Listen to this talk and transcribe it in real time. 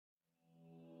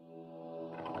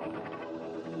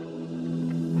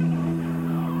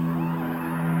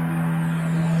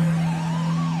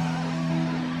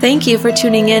Thank you for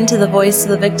tuning in to the Voice of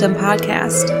the Victim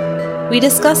podcast. We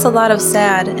discuss a lot of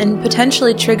sad and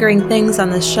potentially triggering things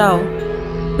on this show.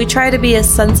 We try to be as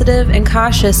sensitive and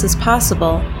cautious as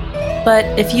possible, but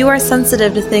if you are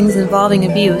sensitive to things involving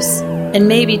abuse and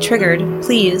may be triggered,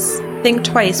 please think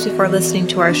twice before listening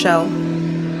to our show.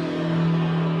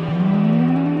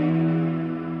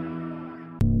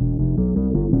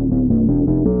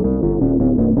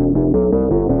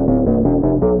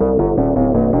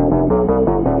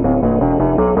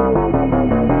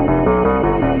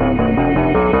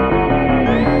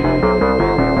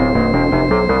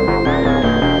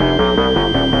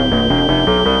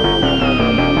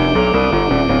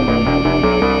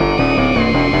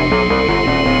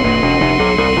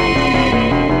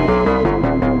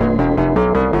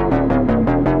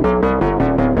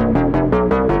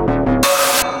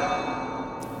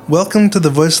 Welcome to the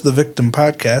Voice of the Victim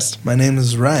podcast. My name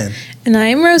is Ryan. And I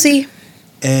am Rosie.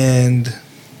 And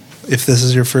if this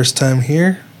is your first time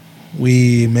here,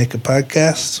 we make a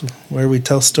podcast where we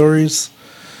tell stories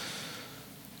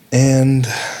and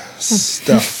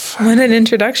stuff. What an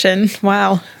introduction.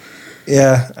 Wow.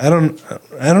 Yeah, I don't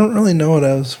really know where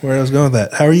I was going with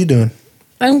that. How are you doing?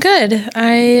 I'm good.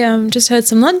 I just had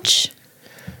some lunch.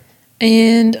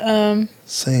 And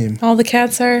Same. All the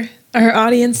cats are our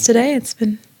audience today. It's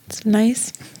been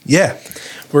nice. Yeah.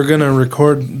 We're going to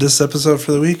record this episode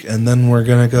for the week, and then we're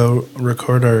going to go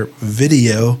record our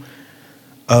video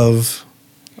of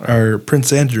our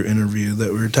Prince Andrew interview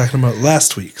that we were talking about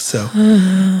last week. So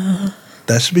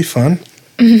that should be fun.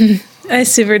 I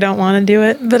super don't want to do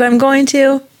it, but I'm going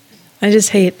to. I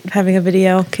just hate having a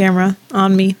video camera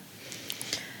on me.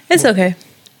 It's okay.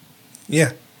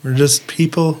 Yeah. We're just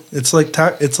people. It's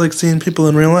like seeing people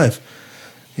in real life.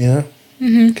 You know?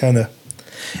 Mm-hmm. Kind of.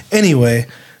 Anyway,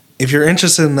 if you're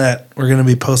interested in that, we're going to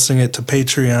be posting it to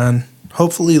Patreon,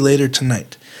 hopefully later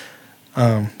tonight.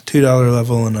 $2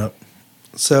 level and up.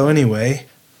 So anyway,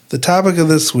 the topic of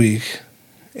this week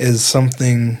is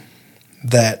something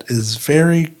that is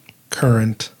very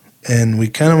current, and we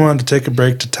kind of wanted to take a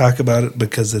break to talk about it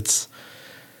because it's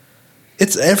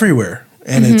everywhere,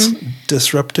 and it's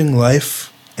disrupting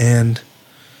life, and,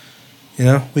 you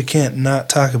know, we can't not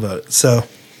talk about it. So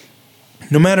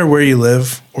no matter where you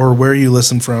live or where you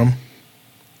listen from,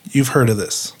 you've heard of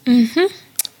this. Mm-hmm.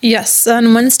 Yes.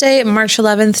 On Wednesday, March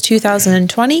 11th,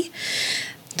 2020,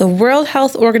 the World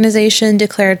Health Organization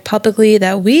declared publicly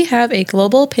that we have a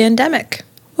global pandemic.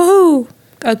 Woohoo!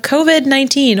 A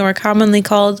COVID-19, or commonly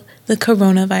called the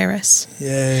coronavirus.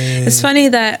 Yay. It's funny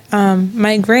that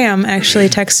my Graham actually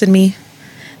texted me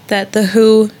that the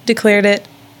WHO declared it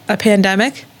a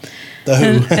pandemic. The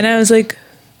WHO. And I was like,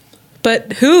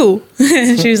 but who?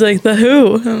 And she was like, the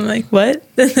WHO. I'm like, what?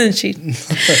 And then she...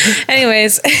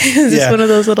 Anyways, it's just one of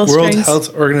those little World strings.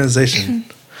 Health Organization.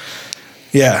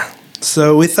 Yeah.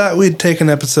 So we thought we'd take an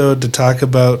episode to talk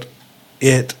about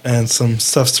it and some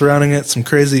stuff surrounding it, some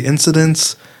crazy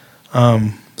incidents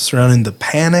surrounding the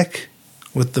panic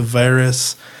with the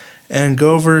virus, and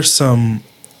go over some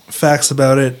facts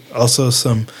about it, also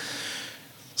some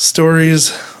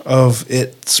stories of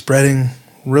it spreading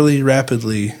really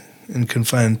rapidly in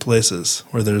confined places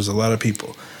where there's a lot of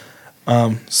people.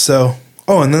 And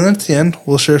then at the end,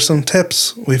 we'll share some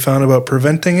tips we found about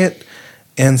preventing it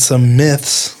and some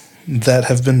myths that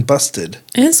have been busted.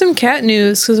 And some cat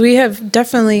news, because we have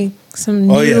definitely some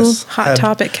new hot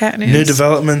topic cat news. New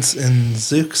developments in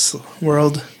Zook's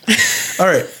world. All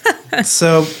right.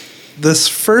 So this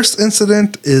first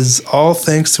incident is all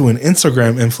thanks to an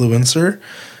Instagram influencer.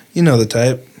 You know the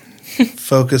type.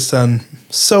 focused on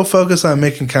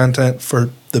making content for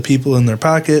the people in their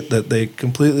pocket that they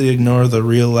completely ignore the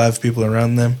real live people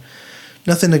around them.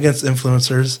 Nothing against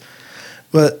influencers,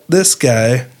 but this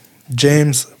guy,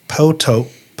 James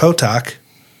Potok,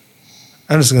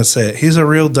 I'm just going to say it, he's a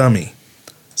real dummy.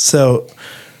 So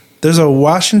there's a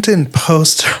Washington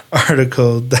Post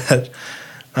article that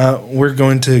we're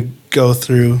going to go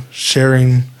through,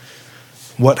 sharing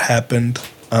what happened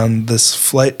on this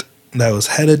flight that was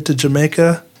headed to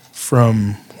Jamaica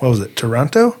from,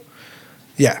 Toronto?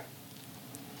 Yeah.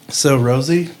 So,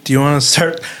 Rosie, do you want to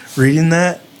start reading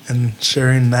that and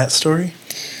sharing that story?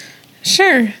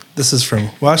 Sure. This is from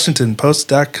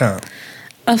WashingtonPost.com.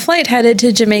 A flight headed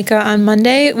to Jamaica on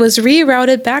Monday was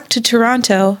rerouted back to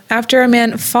Toronto after a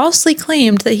man falsely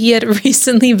claimed that he had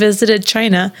recently visited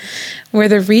China, where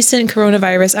the recent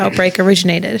coronavirus outbreak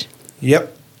originated.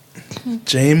 Yep.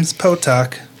 James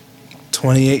Potok,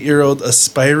 28-year-old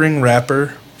aspiring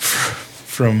rapper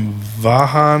from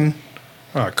Vaughan,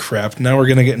 Oh, crap. Now we're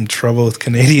going to get in trouble with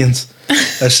Canadians.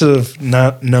 I should have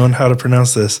not known how to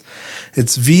pronounce this.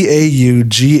 It's Vaughan.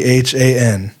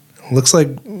 Looks like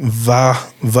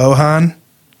Vaughan.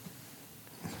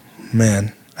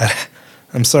 Man,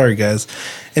 I'm sorry, guys.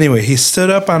 Anyway, he stood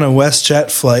up on a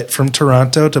WestJet flight from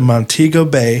Toronto to Montego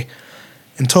Bay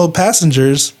and told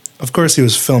passengers, of course he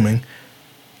was filming,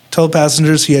 told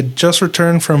passengers he had just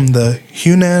returned from the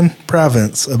Hunan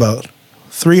province, about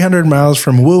 300 miles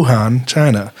from Wuhan,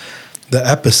 China, the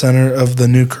epicenter of the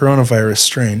new coronavirus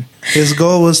strain. His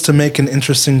goal was to make an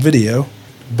interesting video,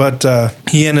 but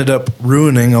he ended up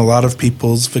ruining a lot of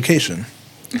people's vacation.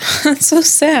 That's so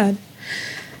sad.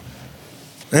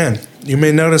 Man, you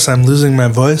may notice I'm losing my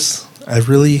voice. I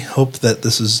really hope that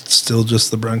this is still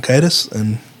just the bronchitis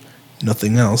and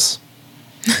nothing else,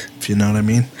 if you know what I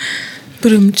mean.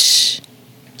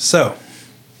 So,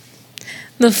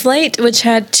 the flight, which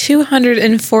had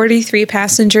 243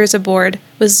 passengers aboard,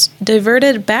 was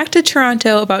diverted back to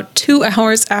Toronto about 2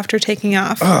 hours after taking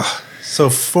off. So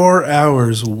 4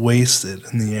 hours wasted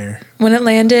in the air. When it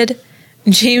landed,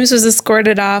 James was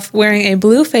escorted off wearing a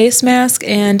blue face mask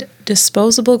and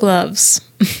disposable gloves.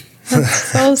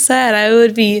 That's so sad. I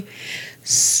would be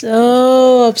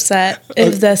so upset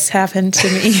if this happened to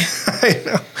me. I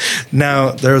know.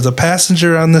 Now, there was a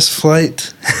passenger on this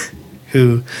flight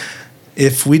who,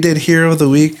 if we did Hero of the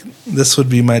Week, this would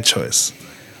be my choice.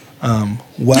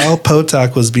 While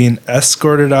Potok was being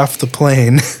escorted off the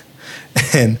plane,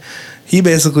 and he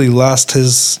basically lost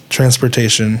his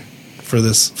transportation for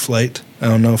this flight. I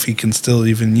don't know if he can still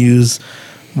even use,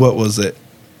 what was it,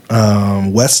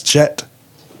 WestJet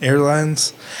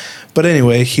Airlines? But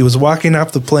anyway, he was walking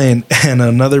off the plane, and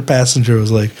another passenger was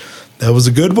like, "That was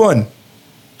a good one.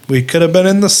 We could have been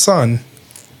in the sun."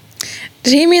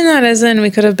 Did he mean that as in we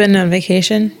could have been on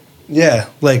vacation? Yeah,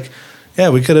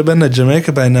 we could have been to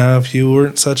Jamaica by now if you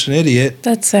weren't such an idiot.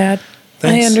 That's sad.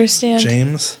 Thanks, I understand.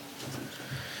 James.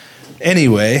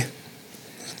 Anyway,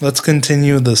 let's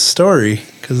continue the story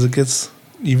because it gets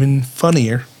even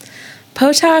funnier.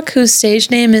 Potok, whose stage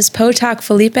name is Potok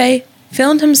Felipe,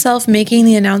 filmed himself making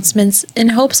the announcements in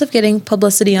hopes of getting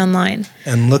publicity online.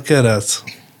 And look at us.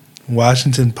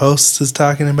 Washington Post is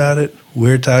talking about it.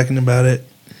 We're talking about it.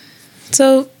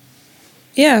 So,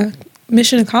 yeah,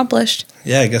 mission accomplished.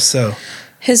 Yeah, I guess so.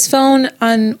 His phone,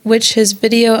 on which his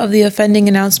video of the offending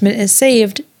announcement is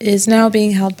saved, is now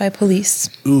being held by police.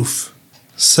 Oof.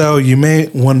 So you may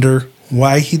wonder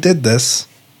why he did this.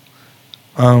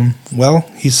 Well,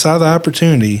 he saw the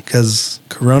opportunity because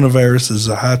coronavirus is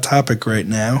a hot topic right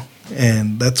now,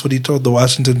 and that's what he told the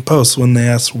Washington Post when they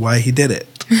asked why he did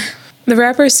it. The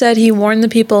rapper said he warned the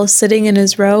people sitting in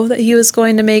his row that he was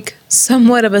going to make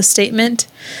somewhat of a statement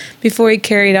before he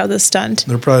carried out the stunt.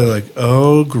 They're probably like,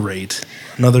 oh, great.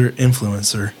 Another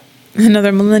influencer.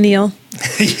 Another millennial.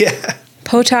 Yeah.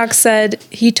 Potok said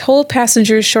he told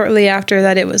passengers shortly after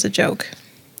that it was a joke.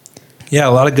 Yeah,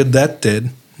 a lot of good that did,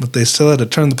 but they still had to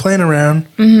turn the plane around.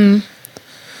 Mm-hmm.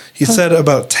 He said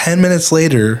about 10 minutes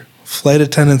later, flight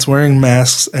attendants wearing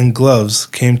masks and gloves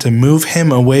came to move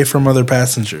him away from other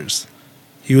passengers.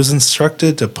 He was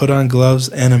instructed to put on gloves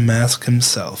and a mask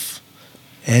himself,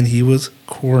 and he was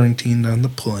quarantined on the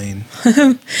plane.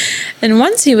 And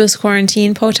once he was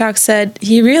quarantined, Potok said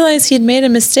he realized he'd made a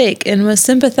mistake and was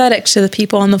sympathetic to the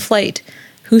people on the flight,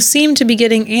 who seemed to be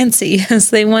getting antsy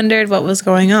as they wondered what was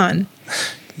going on.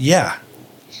 Yeah.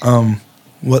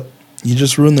 What? You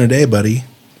just ruined their day, buddy.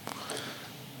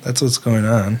 That's what's going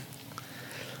on.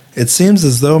 It seems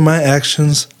as though my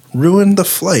actions ruined the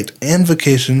flight and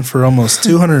vacation for almost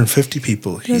 250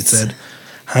 people, he said.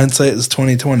 Hindsight is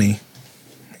 2020.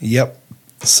 Yep.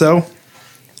 So,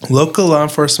 local law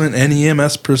enforcement and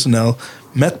EMS personnel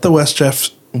met the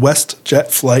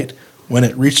WestJet flight when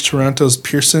it reached Toronto's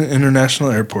Pearson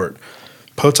International Airport.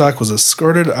 Potok was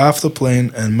escorted off the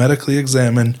plane and medically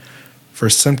examined for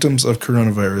symptoms of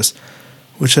coronavirus,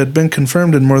 which had been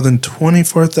confirmed in more than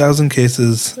 24,000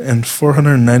 cases and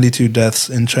 492 deaths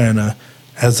in China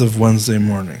as of Wednesday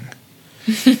morning.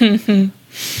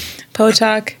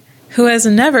 Potok, who has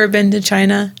never been to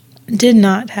China, did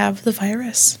not have the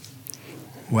virus.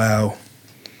 Wow.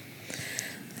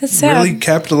 That's sad. Really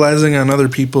capitalizing on other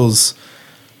people's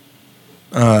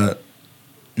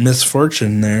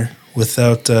misfortune there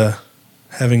without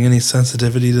having any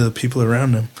sensitivity to the people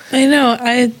around him. I know.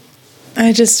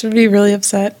 I just would be really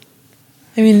upset.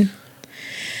 I mean,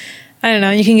 I don't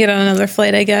know. You can get on another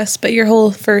flight, I guess, but your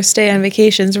whole first day on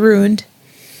vacation's ruined.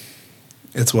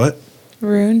 It's what?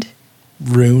 Ruined.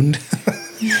 Ruined.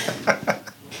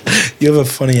 You have a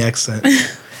funny accent.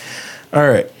 All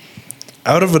right.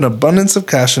 Out of an abundance of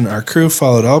caution, our crew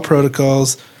followed all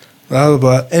protocols blah, blah,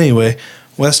 blah. Anyway,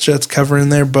 WestJet's covering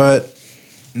their butt.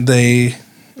 They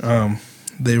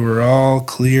were all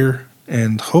clear,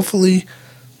 and hopefully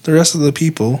the rest of the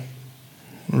people,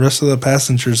 the rest of the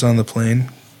passengers on the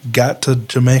plane got to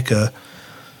Jamaica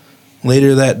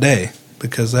later that day,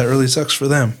 because that really sucks for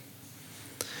them.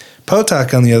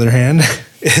 Potok, on the other hand,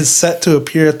 is set to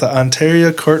appear at the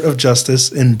Ontario Court of Justice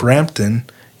in Brampton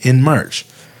in March.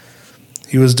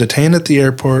 He was detained at the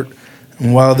airport,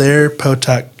 and while there,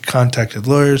 Potok contacted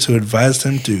lawyers who advised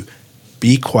him to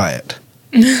be quiet.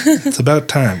 It's about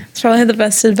time. It's probably the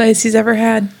best advice he's ever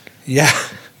had. Yeah.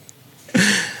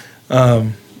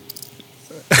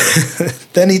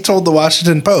 Then he told the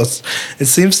Washington Post, "It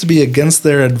seems to be against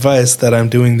their advice that I'm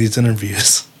doing these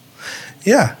interviews."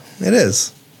 Yeah, it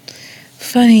is.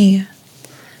 Funny.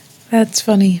 That's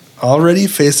funny. Already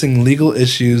facing legal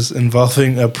issues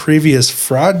involving a previous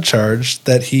fraud charge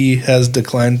that he has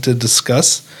declined to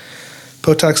discuss,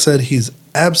 Potok said he's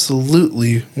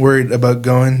absolutely worried about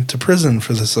going to prison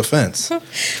for this offense.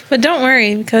 But don't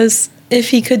worry, because if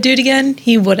he could do it again,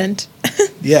 he wouldn't.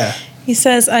 Yeah. He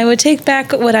says, "I would take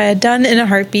back what I had done in a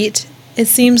heartbeat. It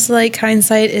seems like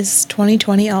hindsight is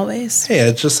 20/20 always." Hey,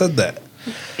 I just said that.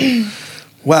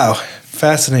 Wow,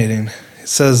 fascinating. It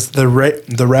says the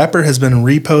rapper has been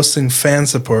reposting fan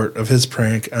support of his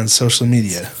prank on social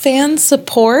media. Fan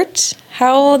support?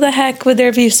 How the heck would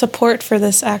there be support for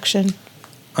this action?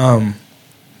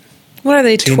 What are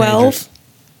they, 12?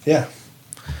 Yeah.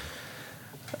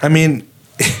 I mean,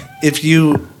 if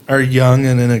you are young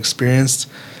and inexperienced,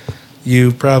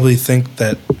 you probably think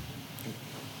that...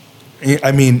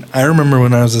 I mean, I remember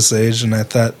when I was this age and I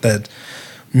thought that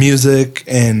music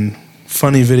and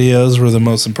funny videos were the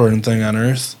most important thing on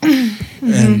earth.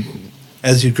 Mm-hmm. And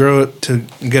as you grow to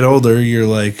get older, you're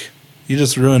like, you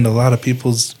just ruined a lot of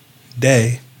people's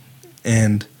day.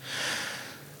 And,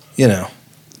 you know,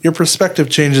 your perspective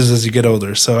changes as you get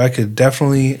older. So I could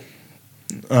definitely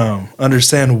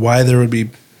understand why there would be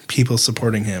people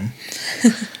supporting him.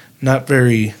 Not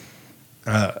very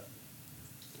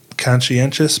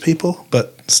conscientious people,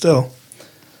 but still.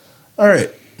 All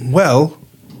right. Well,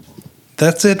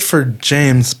 that's it for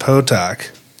James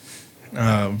Potok.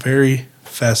 Very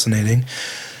fascinating.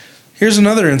 Here's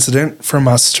another incident from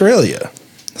Australia.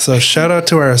 So shout out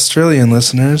to our Australian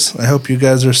listeners. I hope you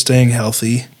guys are staying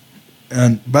healthy.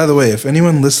 And by the way, if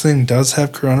anyone listening does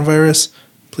have coronavirus,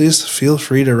 please feel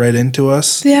free to write into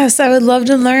us. Yes, I would love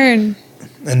to learn.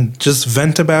 And just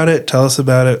vent about it. Tell us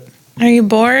about it. Are you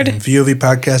bored?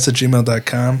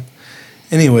 vovpodcast@gmail.com.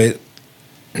 Anyway,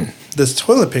 this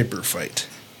toilet paper fight.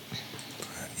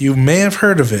 You may have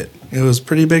heard of it. It was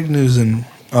pretty big news in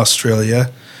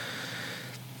Australia.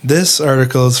 This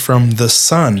article is from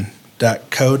thesun.co.uk.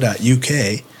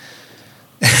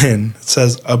 And it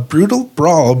says, a brutal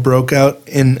brawl broke out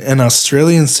in an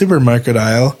Australian supermarket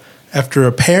aisle after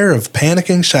a pair of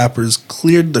panicking shoppers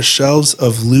cleared the shelves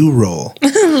of loo roll.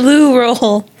 Loo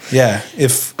roll. Yeah,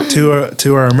 if to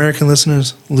our American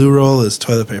listeners, loo roll is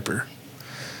toilet paper.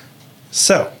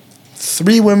 So,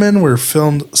 3 women were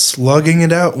filmed slugging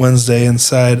it out Wednesday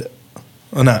inside...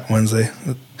 Well, not Wednesday.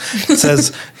 It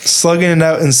says slugging it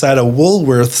out inside a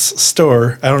Woolworths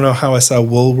store. I don't know how I saw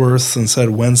Woolworths inside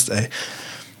Wednesday.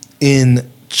 In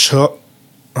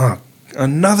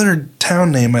another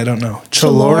town name, I don't know.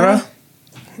 Chullora?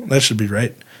 That should be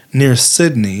right. Near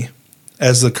Sydney,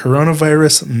 as the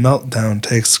coronavirus meltdown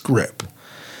takes grip.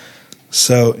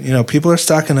 So, you know, people are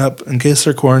stocking up in case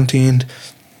they're quarantined.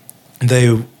 They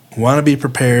want to be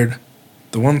prepared.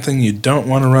 The one thing you don't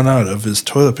want to run out of is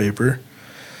toilet paper.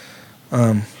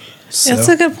 That's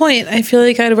a good point. I feel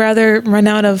like I'd rather run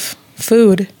out of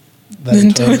food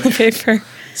than toilet paper.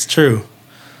 It's true.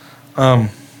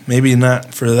 Maybe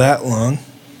not for that long.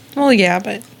 Well, yeah,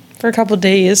 but for a couple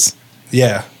days.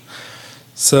 Yeah.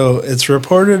 So it's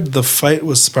reported the fight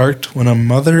was sparked when a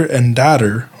mother and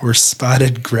daughter were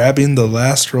spotted grabbing the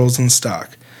last rolls in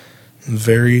stock.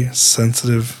 Very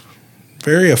sensitive,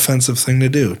 very offensive thing to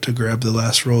do, to grab the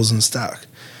last rolls in stock.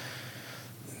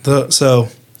 So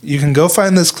you can go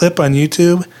find this clip on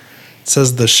YouTube. It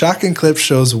says the shocking clip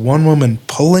shows one woman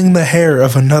pulling the hair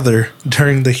of another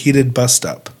during the heated bus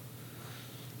stop.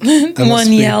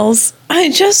 One yells, "I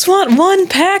just want one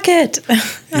packet."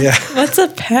 Yeah. What's a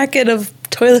packet of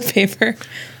toilet paper?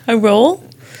 A roll?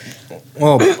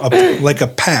 Well, like a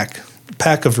pack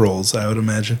of rolls, I would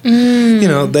imagine. You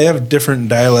know, they have different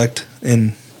dialect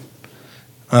in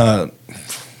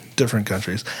different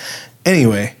countries.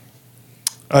 Anyway,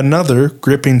 another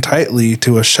gripping tightly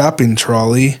to a shopping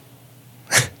trolley.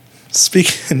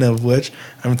 speaking of which,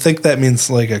 I think that means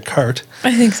like a cart.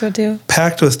 I think so too.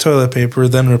 Packed with toilet paper,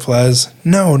 then replies,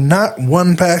 "No, not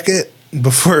one packet,"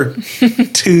 before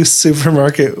two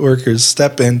supermarket workers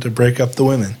step in to break up the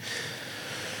women.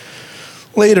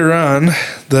 Later on,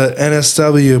 the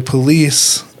NSW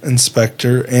police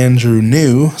inspector, Andrew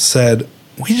New, said,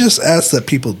 "We just ask that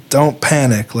people don't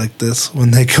panic like this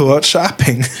when they go out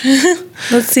shopping."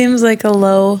 That seems like a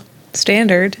low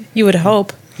standard, you would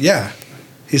hope. Yeah.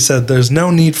 He said, "There's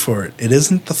no need for it. It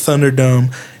isn't the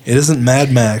Thunderdome. It isn't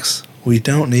Mad Max. We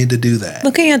don't need to do that."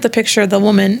 Looking at the picture of the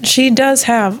woman, she does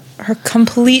have her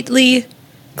completely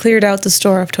cleared out the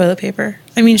store of toilet paper.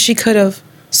 I mean, she could have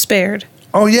spared.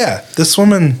 Oh, yeah. This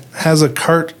woman has a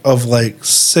cart of like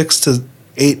 6 to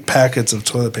 8 packets of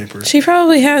toilet paper. She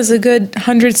probably has a good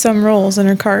 100-some rolls in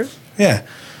her cart. Yeah.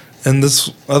 And this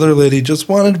other lady just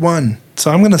wanted one.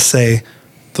 So I'm going to say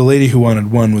the lady who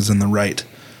wanted one was in the right.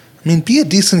 I mean, be a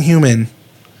decent human.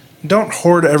 Don't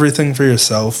hoard everything for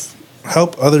yourself.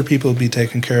 Help other people be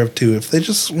taken care of too. If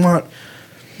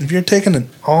you're taking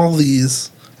all these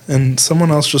and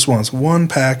someone else just wants one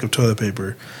pack of toilet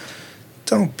paper,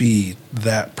 don't be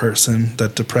that person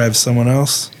that deprives someone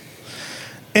else.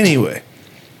 Anyway,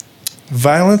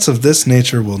 violence of this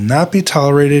nature will not be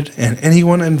tolerated, and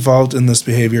anyone involved in this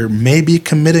behavior may be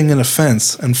committing an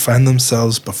offense and find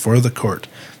themselves before the court.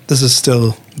 This is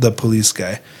still the police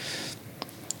guy.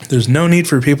 There's no need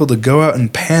for people to go out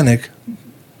and panic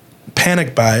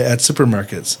buy at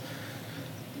supermarkets.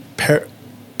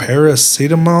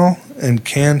 Paracetamol and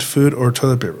canned food or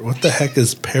toilet paper. What the heck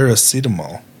is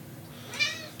paracetamol?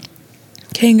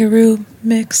 Kangaroo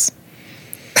mix.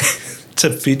 To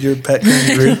feed your pet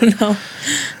kangaroo? I don't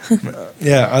know.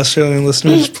 Yeah, Australian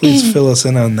listeners, please fill us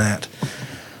in on that.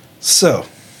 So,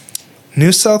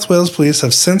 New South Wales police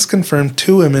have since confirmed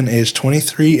 2 women aged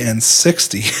 23 and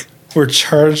 60 were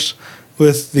charged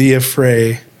with the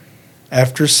affray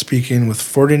after speaking with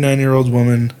 49-year-old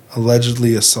woman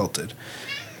allegedly assaulted.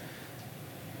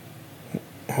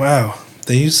 Wow,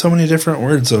 they use so many different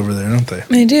words over there, don't they?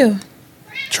 They do.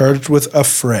 Charged with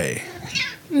affray.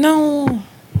 No.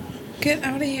 Get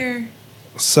out of here.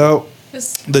 So,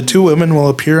 the 2 women will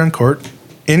appear in court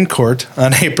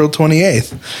on April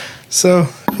 28th. So,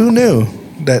 who knew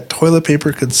that toilet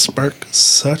paper could spark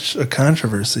such a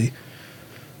controversy?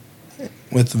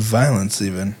 With violence,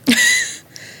 even.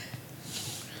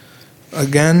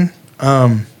 Again,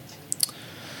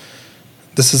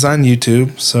 this is on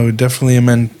YouTube, so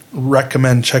definitely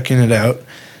recommend checking it out.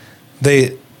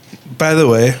 By the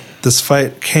way, this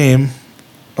fight came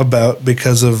about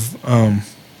because of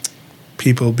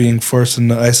people being forced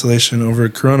into isolation over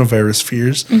coronavirus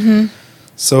fears. Mm-hmm.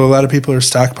 So a lot of people are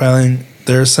stockpiling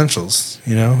their essentials,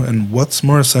 and what's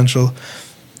more essential?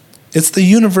 It's the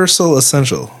universal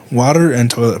essential, water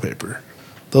and toilet paper.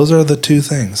 Those are the 2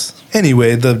 things.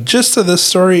 Anyway, the gist of this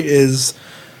story is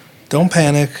don't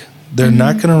panic. They're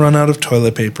not going to run out of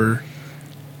toilet paper.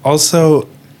 Also,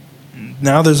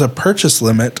 now there's a purchase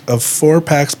limit of 4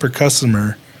 packs per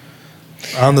customer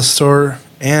on the store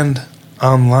and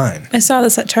online. I saw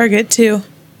this at Target, too.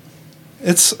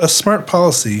 It's a smart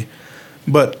policy,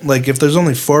 but like if there's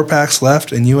only 4 packs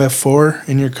left and you have 4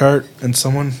 in your cart and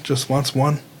someone just wants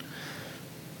 1,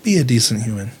 be a decent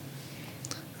human.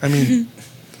 I mean,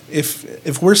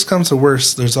 if worse comes to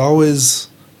worse, there's always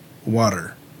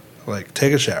water. Like,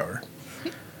 take a shower.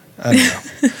 I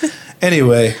don't know.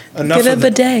 Anyway, enough Get a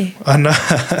bidet.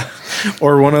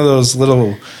 Or one of those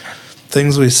little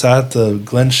things we saw at the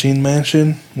Glen Sheen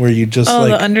mansion where you just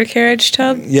the undercarriage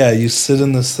tub? Yeah, you sit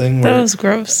in this thing where... That was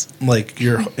gross. Like,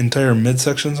 your entire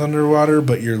midsection's underwater,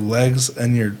 but your legs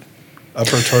and your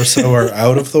upper torso are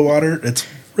out of the water. It's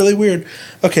really weird.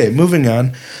 Okay, moving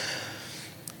on.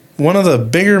 One of the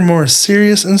bigger, more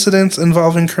serious incidents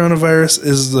involving coronavirus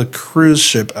is the cruise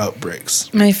ship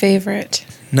outbreaks. My favorite.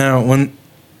 Now, when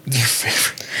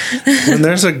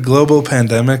there's a global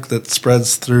pandemic that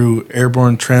spreads through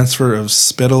airborne transfer of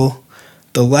spittle,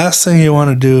 the last thing you want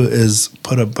to do is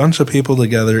put a bunch of people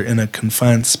together in a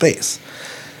confined space.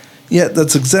 Yet,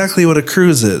 that's exactly what a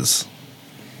cruise is.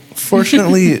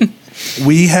 Fortunately,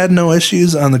 we had no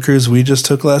issues on the cruise we just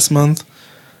took last month,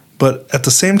 but at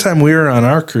the same time we were on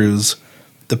our cruise,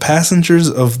 the passengers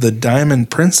of the Diamond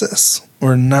Princess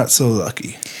were not so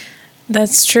lucky.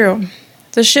 That's true.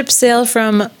 The ship sailed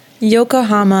from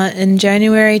Yokohama in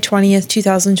January 20th,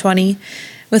 2020,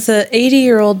 with an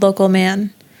 80-year-old local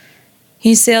man.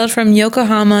 He sailed from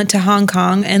Yokohama to Hong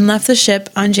Kong and left the ship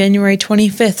on January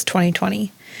 25th,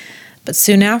 2020. But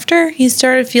soon after, he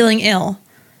started feeling ill.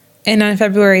 And on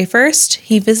February 1st,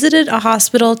 he visited a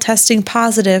hospital testing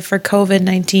positive for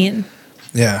COVID-19.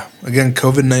 Yeah. Again,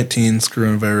 COVID-19's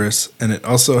coronavirus, and it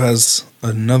also has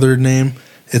another name.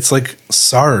 It's like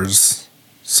SARS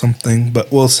something,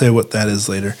 but we'll say what that is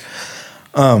later.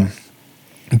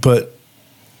 But,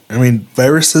 I mean,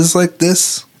 viruses like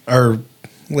this are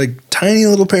like tiny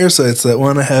little parasites that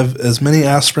want to have as many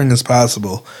offspring as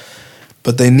possible,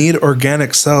 but they need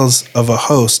organic cells of a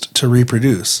host to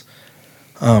reproduce.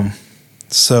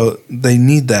 So they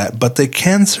need that, but they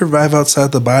can survive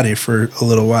outside the body for a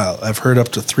little while. I've heard up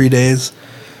to 3 days,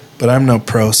 but I'm no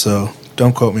pro, so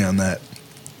don't quote me on that.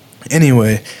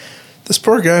 Anyway, this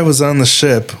poor guy was on the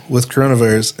ship with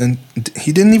coronavirus, and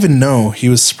he didn't even know he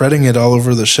was spreading it all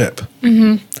over the ship.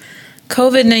 Mm-hmm.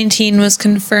 COVID-19 was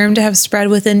confirmed to have spread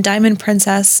within Diamond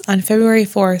Princess on February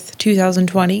 4th,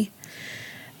 2020.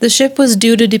 The ship was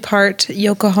due to depart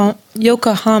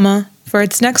Yokohama for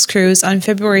its next cruise on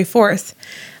February 4th,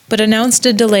 but announced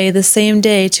a delay the same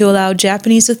day to allow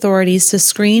Japanese authorities to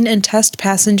screen and test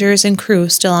passengers and crew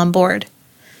still on board.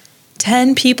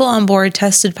 10 people on board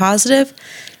tested positive,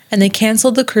 and they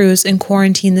canceled the cruise and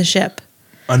quarantined the ship.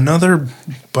 Another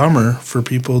bummer for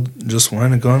people just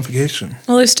wanting to go on vacation.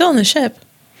 Well, they're still on the ship.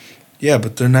 Yeah,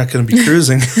 but they're not going to be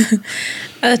cruising.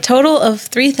 A total of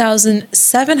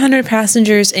 3,700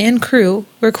 passengers and crew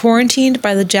were quarantined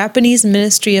by the Japanese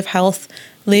Ministry of Health,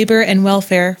 Labor, and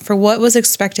Welfare for what was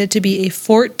expected to be a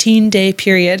 14-day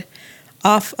period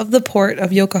off of the port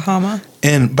of Yokohama.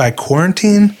 And by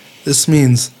quarantine, this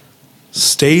means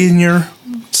stay in your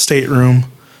stateroom,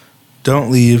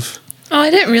 don't leave. Oh, I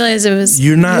didn't realize it was.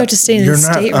 You have to stay in You're the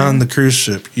not stateroom. on the cruise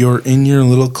ship. You're in your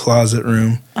little closet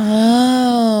room.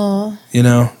 Oh. You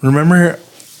know, remember?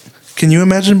 Can you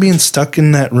imagine being stuck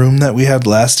in that room that we had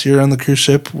last year on the cruise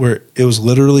ship, where it was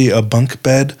literally a bunk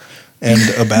bed and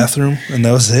a bathroom, and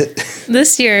that was it?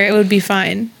 This year it would be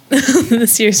fine.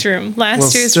 This year's room.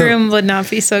 Last year's room would not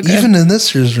be so good. Even in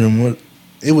this year's room,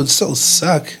 it would still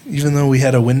suck. Even though we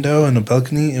had a window and a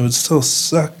balcony, it would still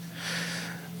suck.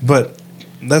 But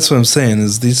that's what I'm saying,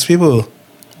 is these people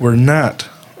were not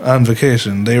on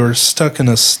vacation. They were stuck in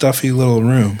a stuffy little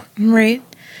room. Right.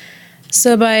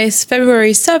 So by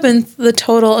February 7th, the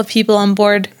total of people on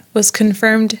board was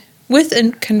confirmed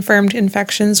confirmed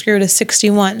infections grew to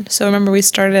 61. So remember, we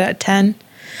started at 10.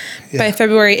 Yeah. By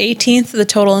February 18th, the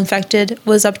total infected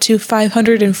was up to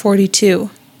 542.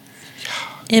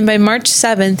 And by March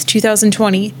 7th,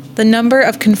 2020, the number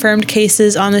of confirmed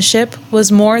cases on the ship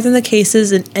was more than the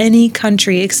cases in any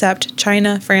country except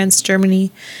China, France,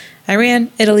 Germany,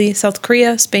 Iran, Italy, South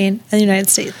Korea, Spain, and the United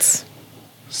States.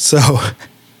 So,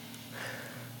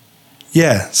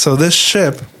 yeah, so this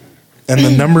ship and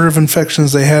the number of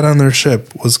infections they had on their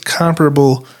ship was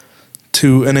comparable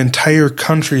to an entire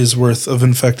country's worth of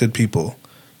infected people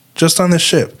just on this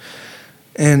ship.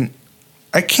 And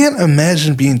I can't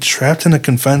imagine being trapped in a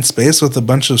confined space with a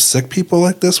bunch of sick people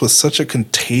like this with such a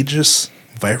contagious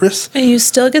virus. And you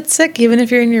still get sick even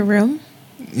if you're in your room?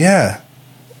 Yeah.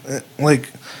 Like,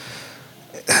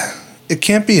 it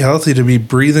can't be healthy to be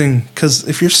breathing, because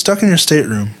if you're stuck in your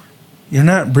stateroom, you're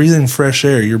not breathing fresh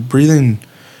air. You're breathing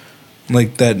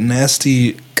like that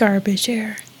nasty garbage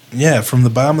air. Yeah, from the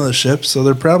bottom of the ship. So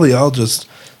they're probably all just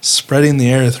spreading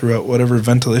the air throughout whatever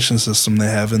ventilation system they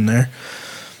have in there.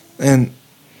 And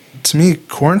to me,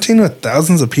 quarantine with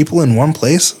thousands of people in one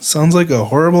place sounds like a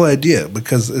horrible idea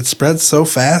because it spreads so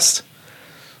fast.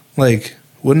 Like,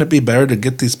 wouldn't it be better to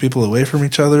get these people away from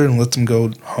each other and let them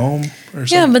go home or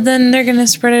something? Yeah, but then they're going to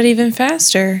spread it even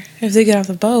faster if they get off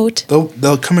the boat.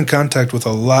 They'll come in contact with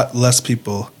a lot less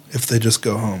people if they just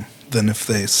go home than if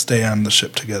they stay on the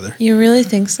ship together. You really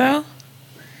think so?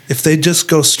 If they just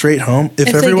go straight home,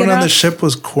 if everyone on the ship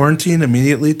was quarantined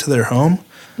immediately to their home.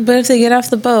 But if they get off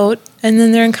the boat and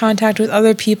then they're in contact with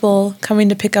other people coming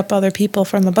to pick up other people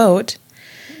from the boat.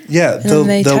 Yeah,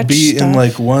 they'll be in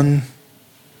like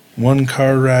one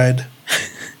car ride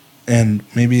and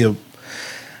maybe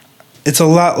it's a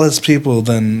lot less people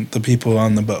than the people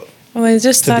on the boat. Well, I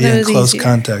just thought it was easier. To be in close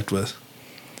contact with.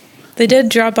 They did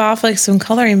drop off like some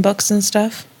coloring books and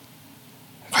stuff.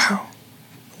 Wow.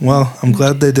 Well, I'm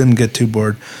glad they didn't get too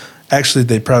bored. Actually,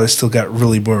 they probably still got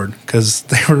really bored because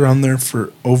they were on there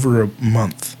for over a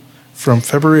month. From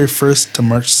February 1st to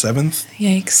March 7th.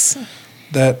 Yikes.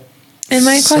 And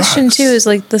my question, too, is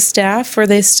like the staff, were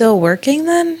they still working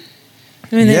then?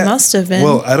 I mean, they must have been.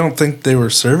 Well, I don't think they were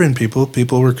serving people.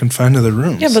 People were confined to their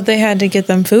rooms. Yeah, but they had to get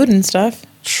them food and stuff.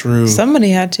 True. Somebody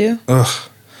had to. Ugh.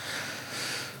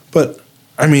 But,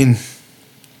 I mean,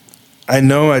 I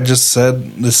know I just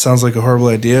said this sounds like a horrible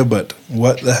idea, but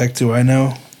what the heck do I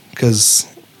know? Because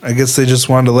I guess they just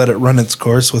wanted to let it run its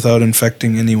course without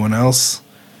infecting anyone else.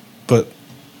 But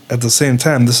at the same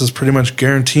time, this is pretty much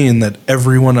guaranteeing that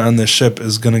everyone on this ship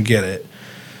is going to get it.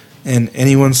 And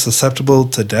anyone susceptible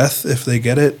to death, if they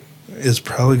get it, is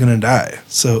probably going to die.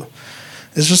 So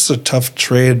it's just a tough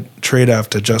trade-off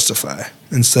to justify.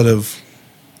 Instead of,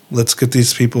 let's get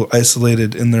these people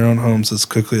isolated in their own homes as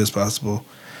quickly as possible.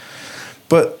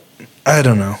 But I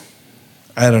don't know.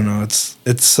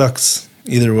 It sucks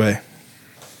either way.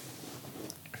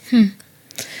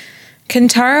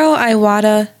 Kentaro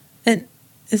Iwata,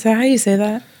 is that how you say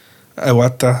that?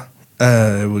 Iwata,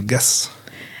 I would guess.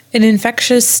 An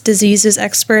infectious diseases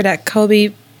expert at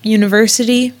Kobe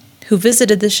University who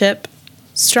visited the ship,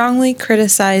 strongly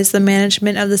criticized the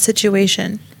management of the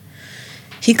situation.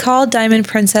 He called Diamond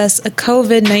Princess a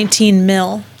COVID-19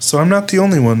 mill. So I'm not the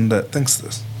only one that thinks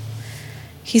this.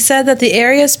 He said that the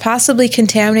areas possibly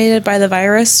contaminated by the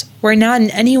virus were not in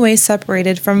any way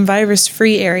separated from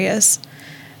virus-free areas.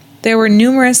 There were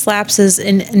numerous lapses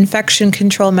in infection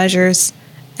control measures,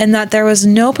 and that there was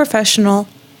no professional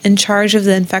in charge of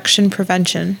the infection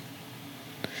prevention.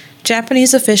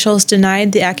 Japanese officials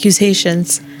denied the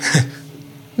accusations.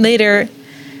 Later,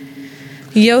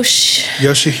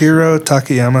 Yoshihiro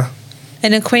Takayama,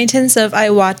 an acquaintance of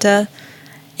Iwata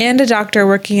and a doctor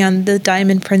working on the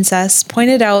Diamond Princess,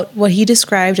 pointed out what he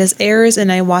described as errors in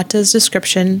Iwata's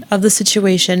description of the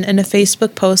situation in a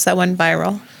Facebook post that went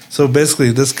viral. So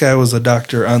basically, this guy was a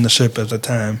doctor on the ship at the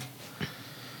time.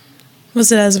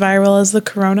 Was it as viral as the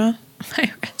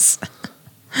coronavirus?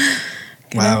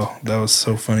 Wow, that was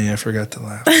so funny. I forgot to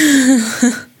laugh.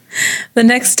 The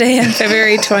next day, on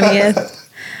February 20th,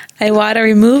 Iwata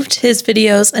removed his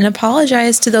videos and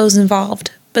apologized to those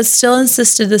involved, but still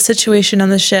insisted the situation on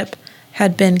the ship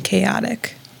had been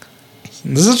chaotic.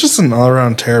 This is just an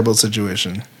all-around terrible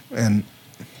situation, and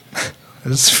I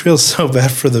just feel so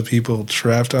bad for the people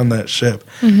trapped on that ship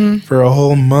for a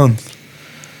whole month.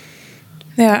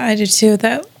 Yeah, I do too.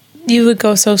 That you would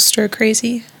go so stir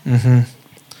crazy.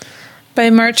 By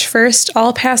March 1st,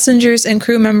 all passengers and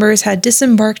crew members had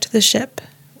disembarked the ship.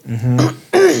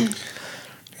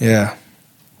 Yeah.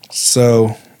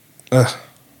 So,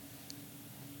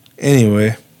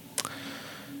 anyway,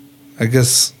 I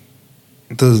guess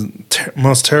the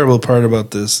most terrible part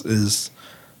about this is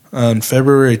on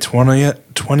February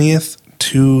 20th,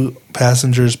 2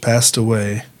 passengers passed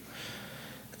away.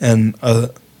 And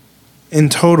in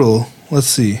total, let's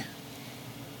see,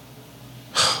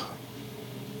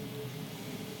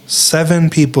 7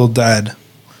 people died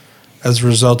as a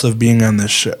result of being on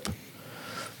this ship.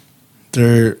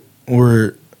 There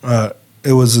were,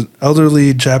 it was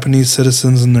elderly Japanese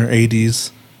citizens in their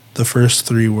 80s. The first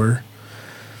 3 were.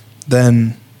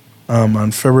 Then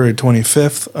on February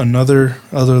 25th, another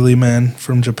elderly man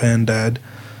from Japan died.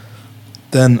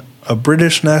 Then a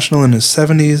British national in his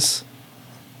 70s,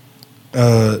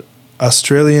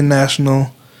 Australian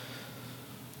national,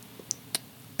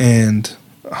 and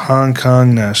Hong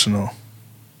Kong national.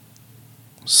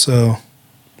 So,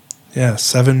 yeah,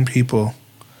 7 people.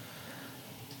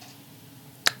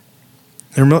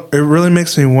 It really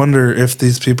makes me wonder if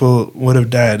these people would have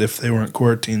died if they weren't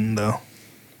quarantined, though.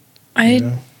 I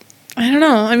don't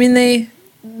know. I mean, the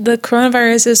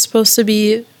coronavirus is supposed to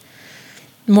be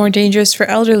more dangerous for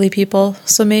elderly people,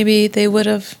 so maybe they would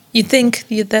have. You'd think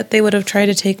that they would have tried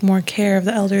to take more care of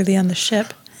the elderly on the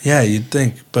ship. Yeah, you'd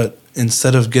think, but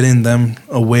instead of getting them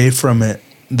away from it,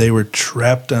 they were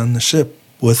trapped on the ship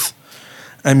with.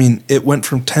 I mean, it went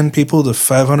from 10 people to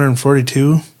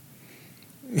 542.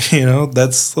 You know,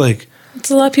 that's like. It's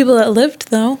a lot of people that lived,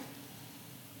 though.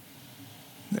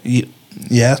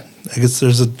 Yeah, I guess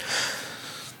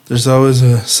there's always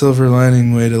a silver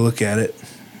lining way to look at it,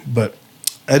 but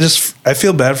I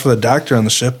feel bad for the doctor on the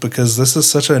ship because this is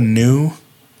such a new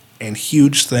and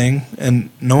huge thing, and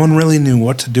no one really knew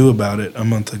what to do about it a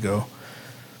month ago.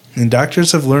 And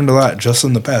doctors have learned a lot just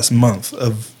in the past month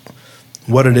of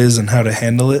what it is and how to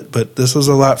handle it, but this was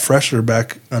a lot fresher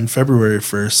back on February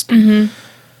 1st.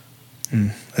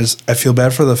 And I feel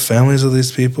bad for the families of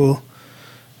these people,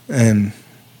 and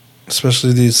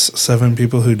especially these 7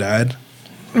 people who died.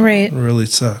 Right. It really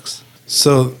sucks.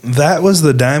 So that was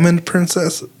the Diamond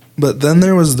Princess, but then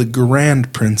there was the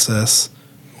Grand Princess,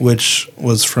 which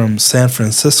was from San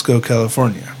Francisco,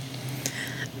 California.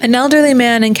 An elderly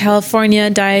man in California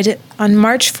died on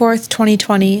March 4th,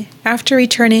 2020, after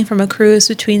returning from a cruise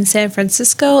between San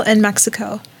Francisco and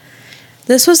Mexico.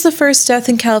 This was the first death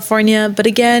in California, but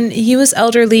again, he was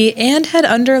elderly and had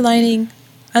underlying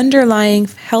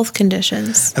health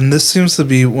conditions. And this seems to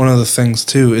be one of the things,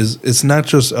 too, is it's not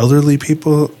just elderly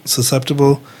people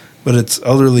susceptible, but it's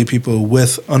elderly people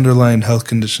with underlying health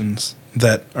conditions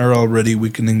that are already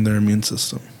weakening their immune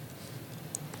system.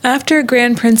 After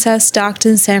Grand Princess docked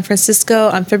in San Francisco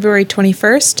on February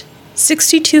 21st,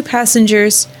 62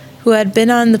 passengers who had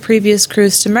been on the previous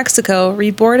cruise to Mexico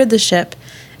reboarded the ship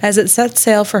as it set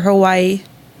sail for Hawaii.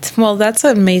 Well, that's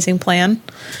an amazing plan.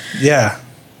 Yeah.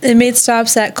 It made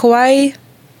stops at Kauai,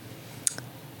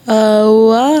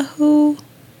 Oahu,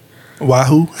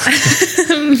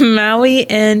 Maui,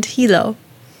 and Hilo.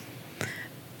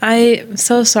 I'm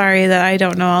so sorry that I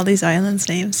don't know all these islands'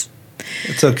 names.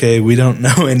 It's okay. We don't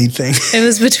know anything. It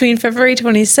was between February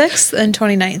 26th and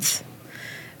 29th.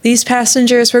 These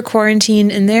passengers were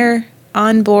quarantined in their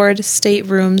onboard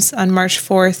staterooms on March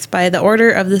 4th by the order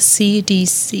of the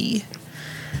CDC.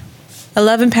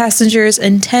 11 passengers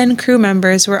and 10 crew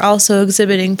members were also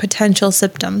exhibiting potential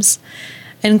symptoms,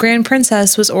 and Grand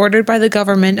Princess was ordered by the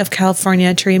government of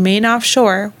California to remain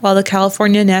offshore while the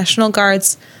California National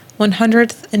Guard's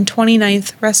 100th and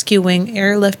 29th Rescue Wing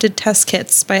airlifted test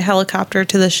kits by helicopter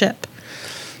to the ship.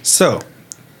 So,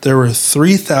 there were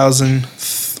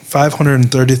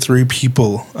 3,533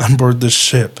 people on board this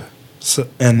ship,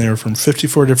 and they were from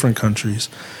 54 different countries.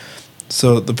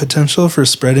 So, the potential for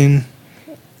spreading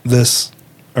this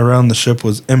around the ship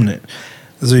was imminent.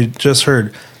 As we just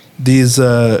heard, these,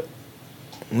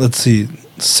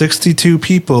 62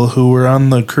 people who were on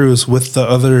the cruise with the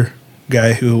other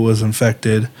guy who was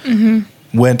infected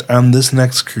went on this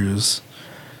next cruise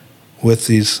with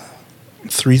these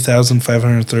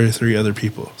 3,533 other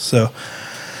people. So,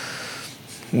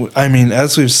 I mean,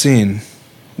 as we've seen,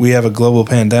 we have a global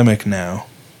pandemic now,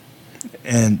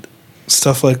 and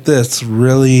stuff like this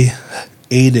really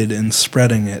aided in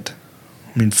spreading it.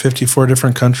 I mean, 54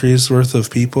 different countries worth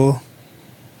of people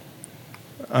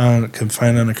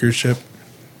confined on a cruise ship.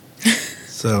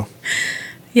 So,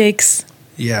 Yikes.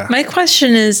 yeah. My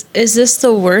question is this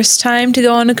the worst time to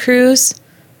go on a cruise,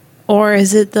 or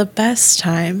is it the best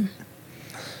time?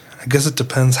 I guess it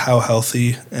depends how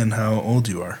healthy and how old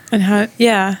you are. And how,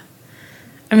 yeah.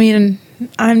 I mean,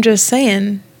 I'm just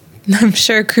saying, I'm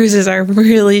sure cruises are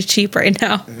really cheap right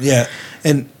now. Yeah.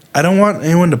 And I don't want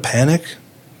anyone to panic.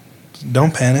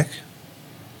 Don't panic.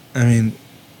 I mean,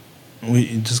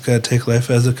 we just got to take life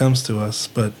as it comes to us,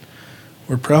 but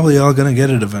we're probably all going to get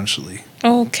it eventually.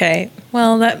 Okay.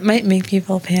 Well, that might make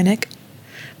people panic.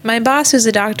 My boss, who's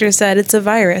a doctor, said it's a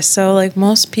virus, so like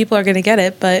most people are going to get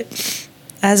it, but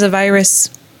as a virus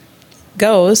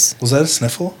goes. Was that a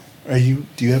sniffle? Do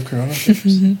you have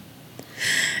coronavirus?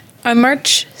 On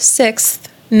March 6th,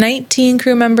 19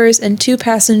 crew members and 2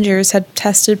 passengers had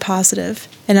tested positive,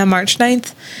 and on March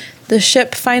 9th, the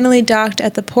ship finally docked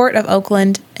at the port of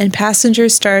Oakland and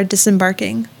passengers started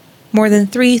disembarking. More than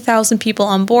 3,000 people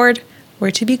on board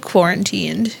were to be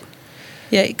quarantined.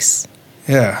 Yikes.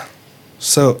 Yeah.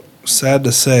 So, sad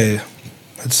to say,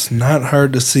 it's not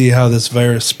hard to see how this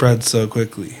virus spread so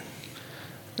quickly.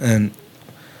 And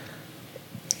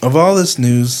of all this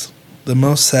news, the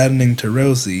most saddening to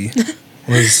Rosie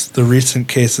was the recent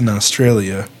case in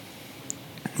Australia.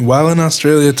 While in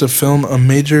Australia to film a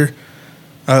movie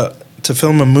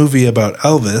about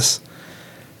Elvis,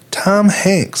 Tom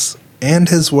Hanks and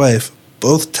his wife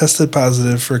both tested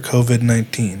positive for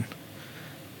COVID-19.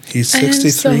 He's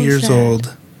 63 years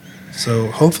old, so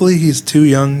hopefully he's too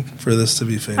young for this to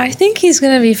be fatal. I think he's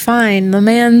going to be fine. The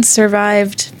man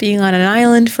survived being on an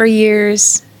island for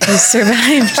years. He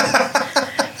survived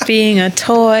being a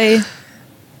toy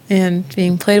and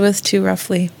being played with too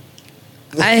roughly.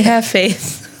 I have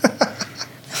faith.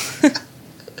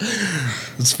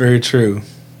 It's very true.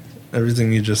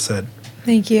 Everything you just said.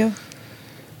 Thank you.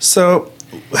 So,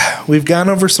 we've gone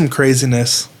over some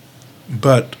craziness,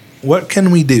 but what can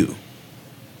we do?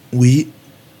 We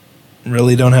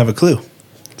really don't have a clue.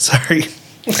 Sorry.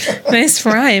 Nice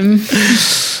rhyme.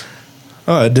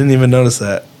 Oh, I didn't even notice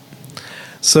that.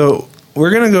 So,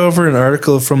 we're going to go over an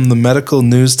article from the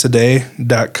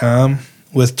medicalnewstoday.com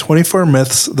with 24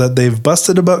 myths that they've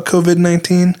busted about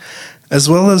COVID-19, as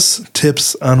well as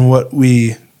tips on what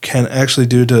we can actually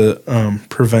do to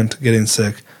prevent getting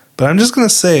sick. But I'm just going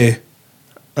to say,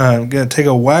 I'm going to take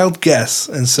a wild guess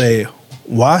and say,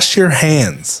 wash your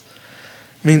hands.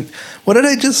 I mean, what did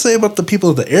I just say about the people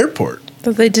at the airport?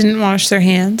 That they didn't wash their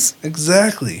hands.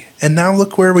 Exactly. And now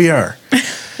look where we are.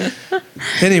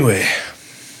 Anyway,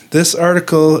 this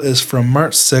article is from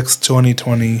March 6th,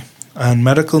 2020 on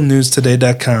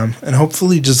medicalnewstoday.com, and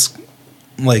hopefully just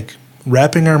like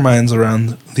wrapping our minds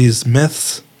around these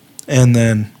myths and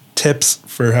then tips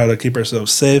for how to keep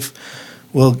ourselves safe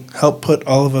will help put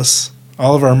all of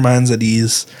our minds at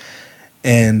ease,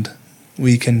 and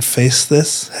we can face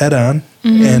this head on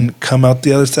and come out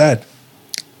the other side.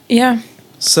 Yeah.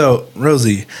 So,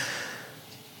 Rosie,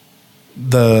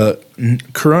 the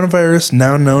coronavirus,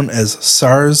 now known as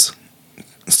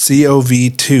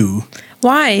SARS-CoV-2.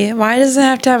 Why? Why does it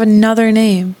have to have another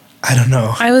name? I don't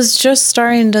know. I was just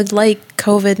starting to like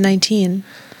COVID-19.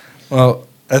 Well,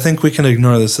 I think we can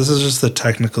ignore this. This is just the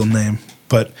technical name.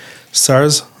 But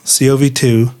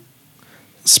SARS-CoV-2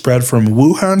 spread from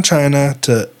Wuhan, China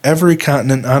to every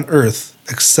continent on Earth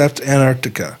except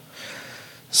Antarctica.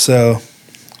 So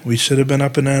we should have been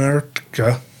up in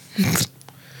Antarctica.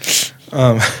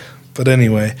 But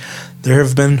anyway, there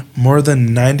have been more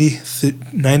than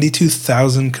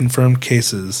 92,000 confirmed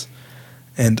cases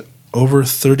and over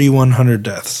 3,100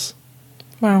 deaths.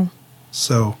 Wow.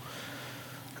 So,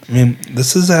 I mean,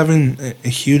 this is having a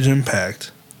huge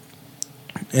impact.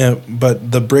 Yeah,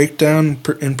 but the breakdown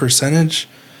in percentage,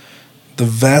 the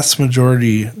vast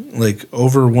majority, like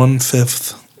over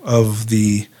 1/5 of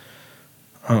the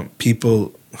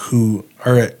people who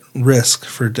are at risk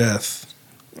for death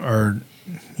are,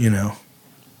 in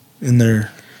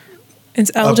their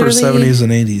upper 70s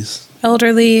and 80s.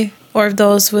 Elderly or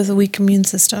those with weak immune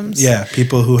systems. Yeah,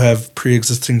 people who have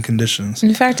pre-existing conditions.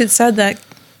 In fact, it said that,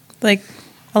 like,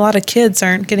 a lot of kids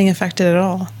aren't getting affected at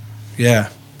all. Yeah.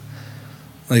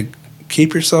 Like,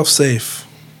 keep yourself safe,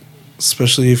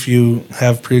 especially if you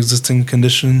have pre-existing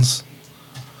conditions,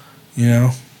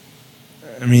 I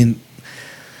mean,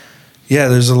 yeah,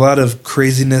 there's a lot of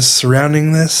craziness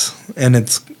surrounding this, and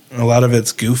a lot of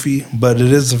it's goofy, but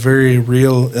it is a very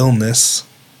real illness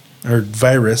or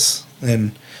virus,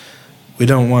 and we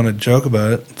don't want to joke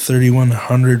about it.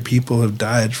 3,100 people have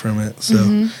died from it,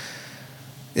 so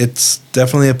it's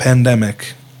definitely a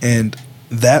pandemic, and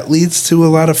that leads to a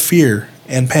lot of fear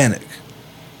and panic.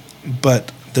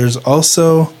 But there's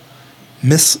also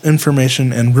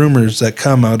misinformation and rumors that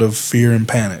come out of fear and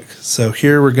panic. So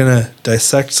here we're going to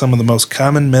dissect some of the most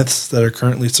common myths that are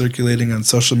currently circulating on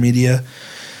social media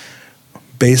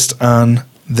based on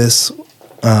this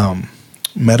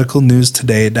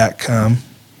medicalnewstoday.com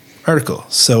article.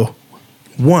 So,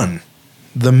 1,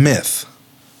 the myth.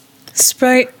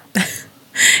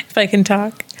 If I can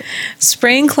talk.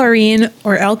 Spraying chlorine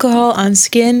or alcohol on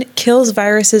skin kills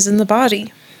viruses in the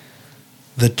body.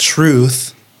 The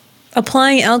truth.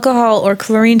 Applying alcohol or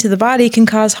chlorine to the body can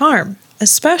cause harm,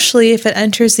 especially if it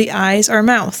enters the eyes or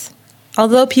mouth.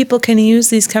 Although people can use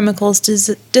these chemicals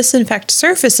to disinfect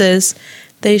surfaces,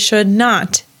 they should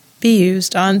not be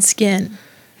used on skin.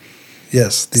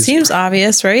 Yes. Seems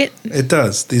obvious, right? It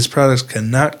does. These products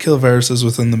cannot kill viruses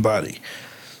within the body.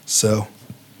 So,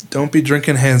 don't be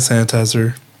drinking hand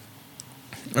sanitizer.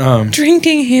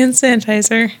 Drinking hand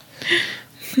sanitizer.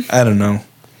 I don't know.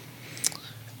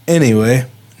 Anyway,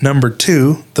 number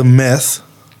 2, the myth.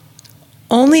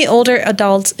 Only older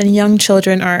adults and young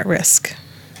children are at risk.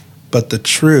 But the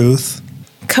truth.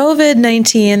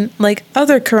 COVID-19, like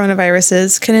other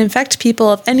coronaviruses, can infect people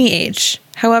of any age.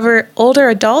 However, older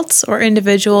adults or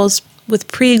individuals with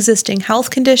pre-existing health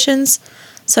conditions,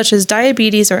 such as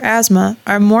diabetes or asthma,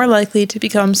 are more likely to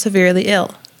become severely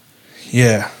ill.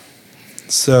 Yeah.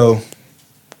 So,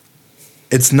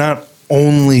 it's not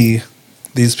only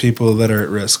these people that are at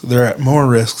risk. They're at more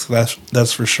risk,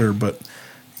 that's for sure, but,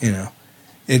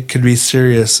 it could be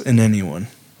serious in anyone.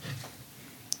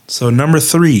 So, number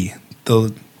 3,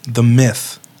 the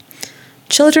myth.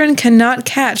 Children cannot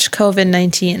catch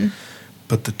COVID-19.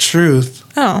 But the truth.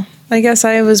 Oh, I guess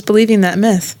I was believing that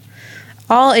myth.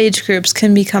 All age groups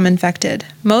can become infected.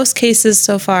 Most cases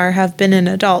so far have been in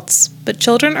adults, but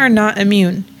children are not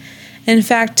immune. In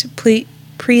fact,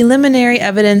 preliminary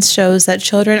evidence shows that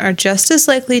children are just as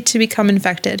likely to become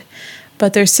infected,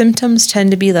 but their symptoms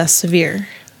tend to be less severe.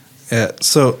 Yeah,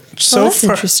 so that's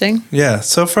far, interesting. Yeah,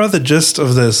 so far the gist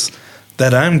of this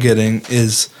that I'm getting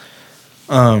is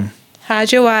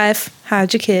hide your wife,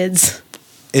 hide your kids.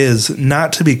 Is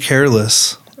not to be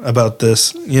careless about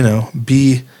this,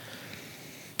 be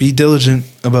diligent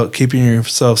about keeping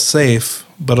yourself safe,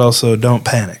 but also don't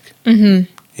panic.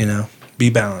 Be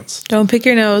balanced. Don't pick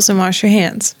your nose and wash your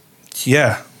hands.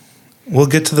 Yeah. We'll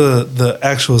get to the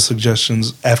actual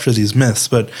suggestions after these myths,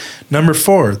 but number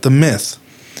 4, the myth.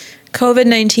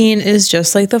 COVID-19 is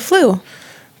just like the flu.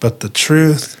 But the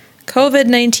truth.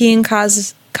 COVID-19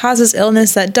 causes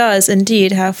illness that does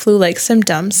indeed have flu-like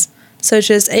symptoms, such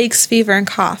as aches, fever, and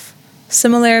cough.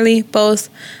 Similarly, both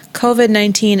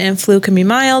COVID-19 and flu can be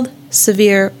mild,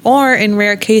 severe, or in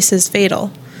rare cases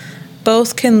fatal.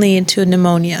 Both can lead to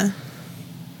pneumonia.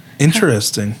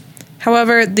 Interesting.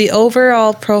 However, the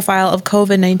overall profile of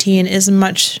COVID-19 is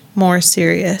much more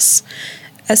serious.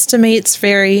 Estimates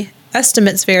vary,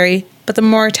 but the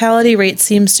mortality rate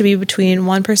seems to be between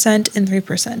 1% and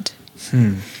 3%.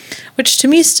 Which to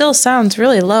me still sounds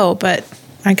really low, but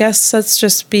I guess that's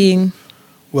just being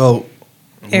Well,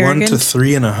 arrogant. 1 to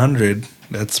 3 in 100,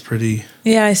 that's pretty...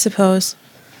 Yeah, I suppose.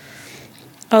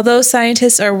 Although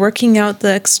scientists are working out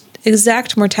the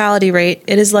exact mortality rate,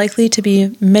 it is likely to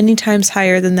be many times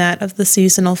higher than that of the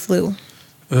seasonal flu.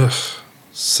 Ugh.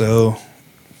 So,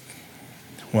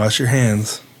 wash your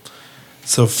hands.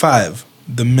 So 5,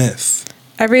 the myth.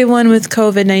 Everyone with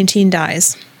COVID-19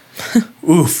 dies.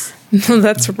 Oof.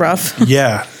 That's rough.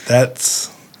 Yeah, that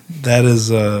is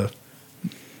a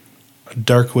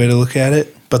dark way to look at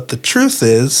it. But the truth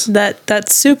is...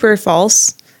 That's super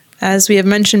false. As we have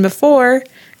mentioned before,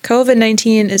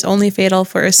 COVID-19 is only fatal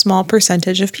for a small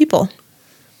percentage of people.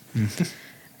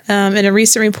 In a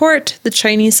recent report, the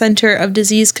Chinese Center of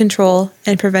Disease Control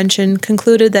and Prevention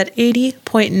concluded that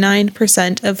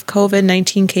 80.9% of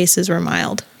COVID-19 cases were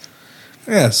mild.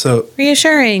 Yeah, so...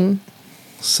 Reassuring.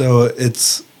 So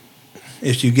it's...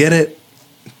 If you get it,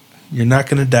 you're not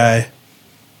going to die.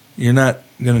 You're not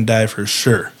going to die for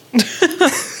sure.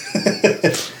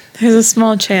 There's a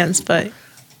small chance, but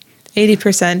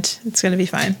 80%, it's going to be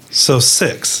fine. So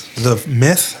 6, the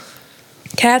myth,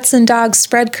 Cats and dogs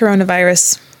spread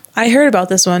coronavirus. I heard about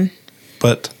this one.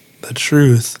 but the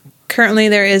truth. Currently,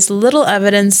 there is little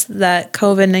evidence that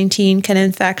COVID-19 can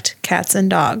infect cats and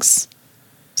dogs.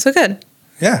 So good.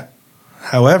 Yeah.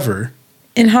 However,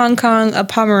 In Hong Kong, a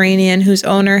Pomeranian whose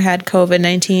owner had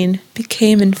COVID-19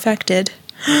 became infected.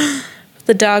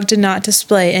 The dog did not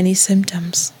display any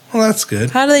symptoms. well, that's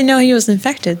good. How do they know he was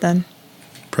infected then?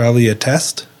 Probably a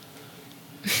test.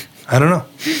 I don't know.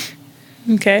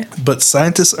 Okay. But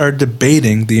scientists are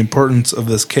debating the importance of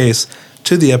this case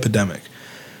to the epidemic.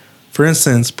 For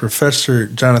instance, Professor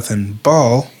Jonathan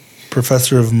Ball,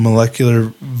 professor of molecular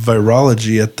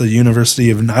virology at the University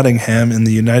of Nottingham in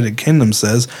the United Kingdom,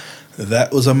 says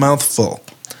that was a mouthful.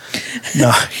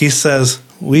 No, he says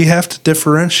we have to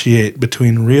differentiate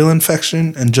between real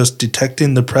infection and just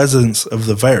detecting the presence of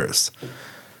the virus.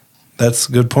 That's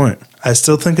a good point. I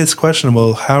still think it's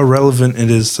questionable how relevant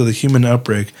it is to the human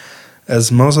outbreak,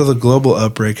 as most of the global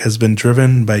outbreak has been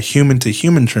driven by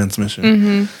human-to-human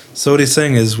transmission. So what he's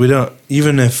saying is we don't,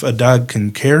 even if a dog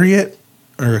can carry it,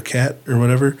 or a cat, or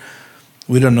whatever,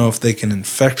 we don't know if they can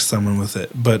infect someone with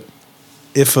it. But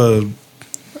if I'm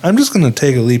just going to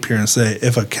take a leap here and say,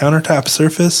 if a countertop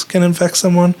surface can infect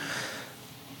someone,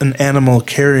 an animal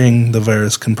carrying the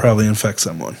virus can probably infect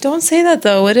someone. Don't say that,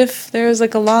 though. What if there was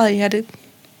like a law you had to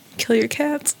kill your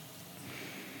cats?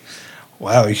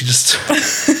 Wow, you just...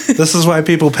 This is why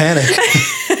people panic.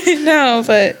 I know,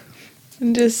 but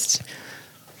I'm just...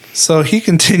 So he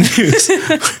continues,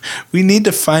 we need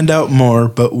to find out more,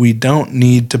 but we don't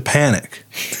need to panic.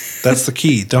 That's the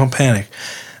key. Don't panic.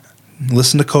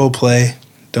 Listen to Coldplay.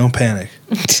 Don't panic.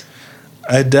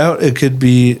 I doubt it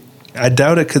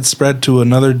could spread to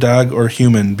another dog or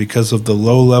human because of the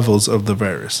low levels of the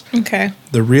virus. Okay,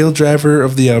 The real driver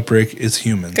of the outbreak is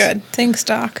humans. good. Thanks,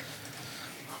 Doc.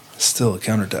 Still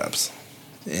countertops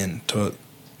and toilet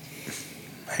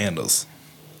handles.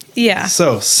 Yeah.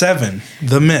 So, 7,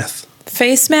 the myth,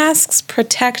 Face masks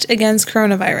protect against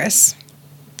coronavirus.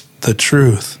 the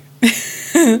truth.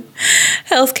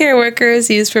 Healthcare workers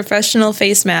use professional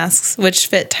face masks, which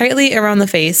fit tightly around the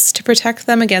face to protect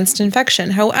them against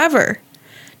infection. However,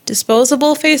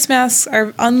 disposable face masks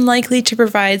are unlikely to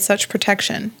provide such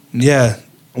protection. Yeah,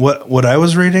 what I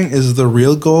was reading is the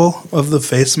real goal of the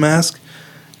face mask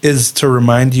is to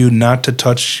remind you not to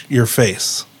touch your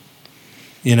face.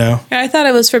 You know? I thought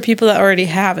it was for people that already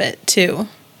have it, too.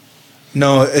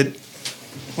 No,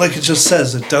 like it just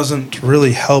says, it doesn't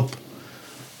really help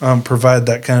provide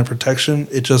that kind of protection.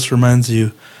 It just reminds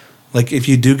you, like if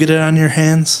you do get it on your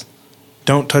hands,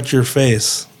 don't touch your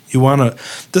face.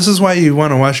 This is why you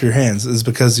want to wash your hands, is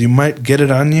because you might get it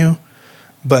on you,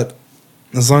 but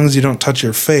as long as you don't touch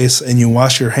your face and you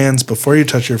wash your hands before you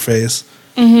touch your face,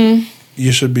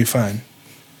 you should be fine.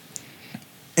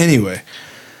 Anyway,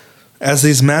 as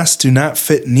these masks do not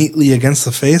fit neatly against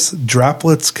the face,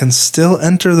 droplets can still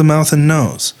enter the mouth and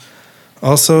nose.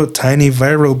 Also, tiny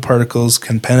viral particles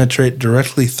can penetrate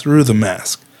directly through the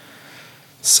mask.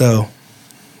 So,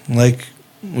 like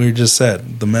we just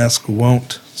said, the mask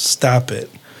won't stop it,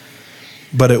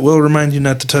 but it will remind you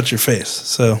not to touch your face.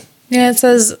 So, Yeah, it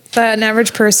says that an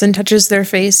average person touches their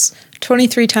face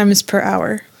 23 times per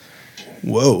hour,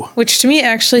 whoa. which to me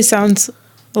actually sounds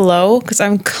low because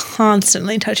I'm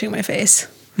constantly touching my face.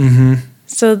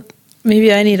 So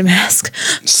maybe I need a mask.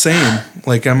 Same.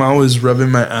 Like, I'm always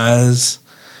rubbing my eyes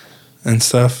and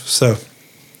stuff. So,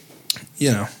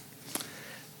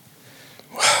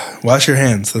 wash your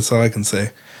hands. That's all I can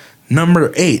say.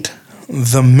 Number 8,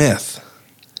 the myth.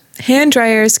 Hand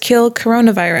dryers kill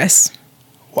coronavirus.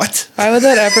 What? Why would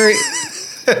that ever...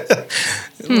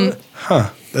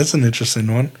 Huh. That's an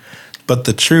interesting one. But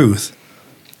the truth.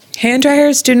 Hand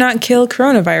dryers do not kill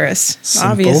coronavirus, Simple.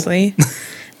 obviously.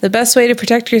 The best way to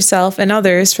protect yourself and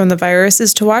others from the virus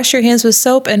is to wash your hands with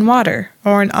soap and water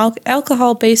or an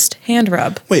alcohol-based hand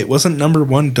rub. Wait, wasn't number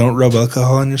 1 don't rub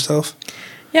alcohol on yourself?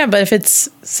 Yeah, but if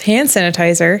it's hand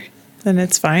sanitizer, then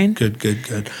it's fine.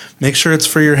 Good. Make sure it's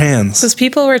for your hands. Because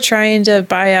people were trying to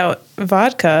buy out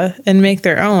vodka and make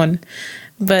their own,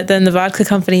 but then the vodka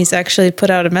companies actually put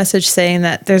out a message saying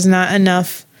that there's not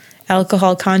enough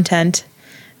alcohol content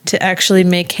to actually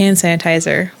make hand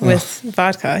sanitizer with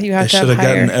vodka. You have to have higher. They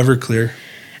should have gotten Everclear.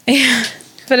 Yeah,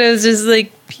 but it was just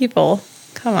like, people,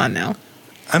 come on now.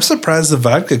 I'm surprised the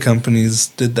vodka companies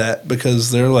did that because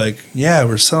they're like, yeah,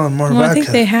 we're selling more vodka. I think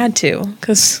they had to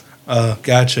because...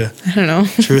 Gotcha. I don't know.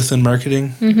 Truth in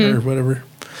marketing or whatever.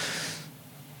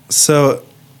 So,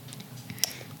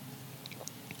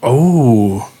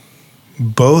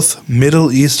 both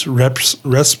Middle East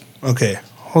okay,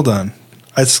 hold on.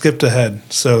 I skipped ahead.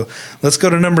 So let's go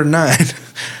to number 9.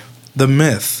 The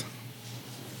myth.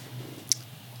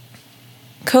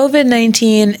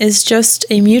 COVID-19 is just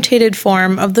a mutated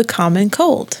form of the common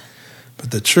cold.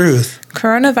 But the truth.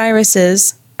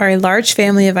 Coronaviruses are a large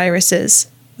family of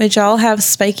viruses, which all have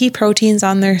spiky proteins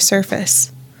on their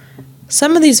surface.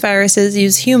 Some of these viruses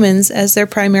use humans as their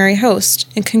primary host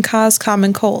and can cause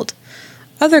common cold.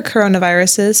 Other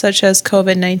coronaviruses, such as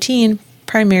COVID-19,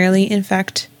 primarily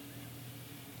infect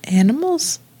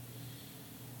animals?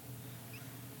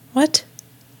 What?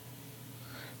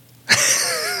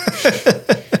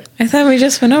 I thought we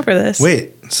just went over this.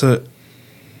 Wait, so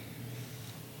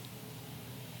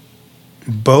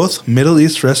both Middle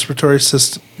East Respiratory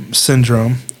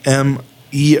Syndrome,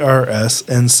 MERS,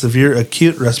 and Severe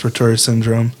Acute Respiratory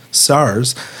Syndrome,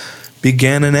 SARS,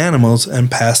 began in animals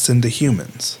and passed into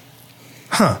humans.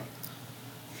 Huh.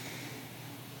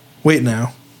 Wait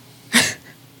now.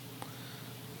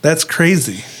 That's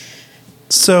crazy.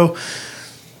 So,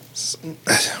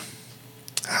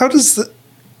 how does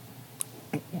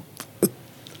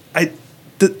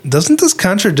doesn't this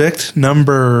contradict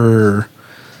the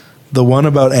one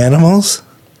about animals?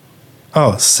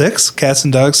 6 cats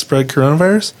and dogs spread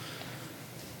coronavirus?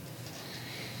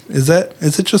 Is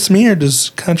it just me or does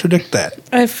it contradict that?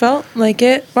 I felt like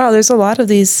it. Wow, there's a lot of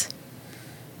these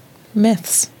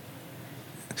myths.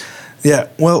 Yeah,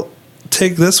 well,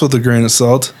 take this with a grain of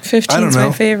salt. 15 is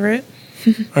my favorite.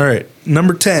 All right,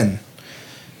 number 10.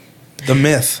 The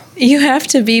myth. You have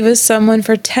to be with someone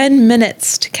for 10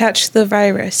 minutes to catch the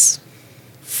virus.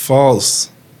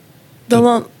 False.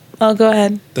 Go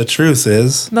ahead. The truth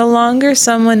is... The longer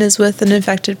someone is with an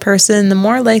infected person, the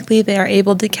more likely they are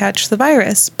able to catch the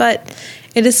virus. But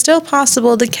it is still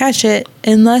possible to catch it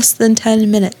in less than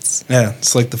 10 minutes. Yeah,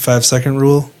 it's like the 5-second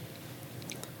rule.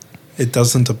 It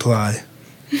doesn't apply.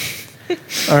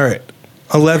 All right.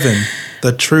 11.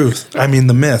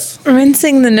 The myth.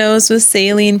 Rinsing the nose with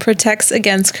saline protects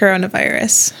against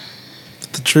coronavirus.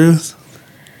 The truth.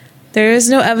 There is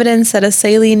no evidence that a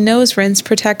saline nose rinse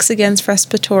protects against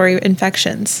respiratory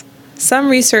infections. Some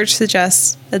research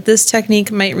suggests that this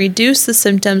technique might reduce the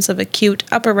symptoms of acute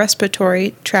upper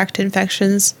respiratory tract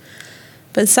infections,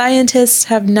 but scientists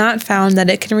have not found that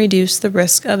it can reduce the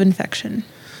risk of infection.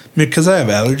 Because I have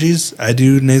allergies, I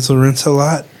do nasal rinse a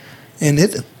lot, and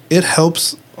it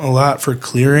helps a lot for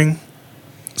clearing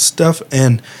stuff,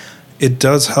 and it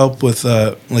does help with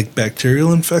like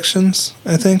bacterial infections,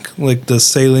 I think. Like the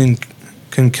saline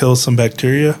can kill some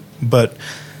bacteria, but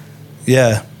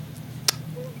yeah,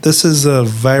 this is a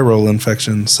viral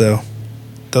infection, so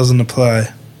it doesn't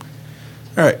apply.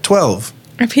 All right, 12.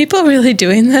 Are people really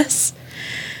doing this?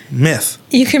 Myth.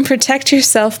 You can protect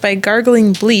yourself by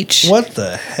gargling bleach. What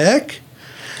the heck?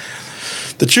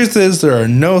 The truth is there are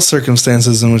no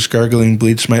circumstances in which gargling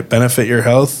bleach might benefit your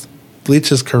health.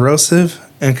 Bleach is corrosive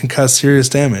and can cause serious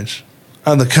damage.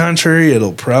 On the contrary,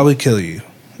 it'll probably kill you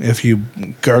if you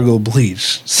gargle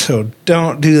bleach. So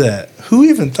don't do that. Who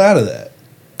even thought of that?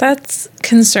 That's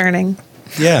concerning.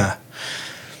 Yeah.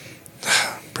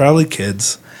 Probably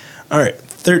kids. All right,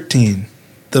 13.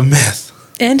 The myth.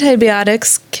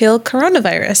 Antibiotics kill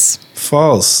coronavirus.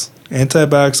 False.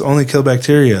 Antibiotics only kill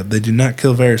bacteria. They do not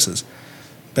kill viruses.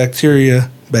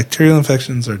 Bacterial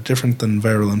infections are different than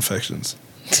viral infections.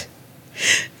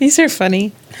 These are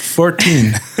funny.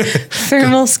 14.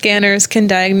 Thermal scanners can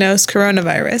diagnose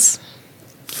coronavirus.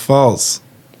 False.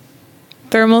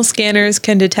 Thermal scanners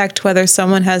can detect whether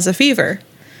someone has a fever.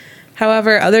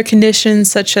 However, other conditions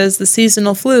such as the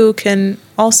seasonal flu can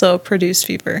also produce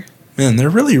fever. Man, they're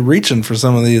really reaching for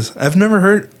some of these. I've never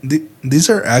heard... these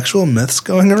are actual myths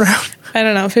going around? I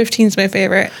don't know. 15's my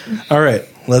favorite. All right,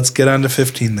 let's get on to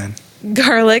 15 then.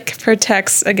 Garlic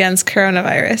protects against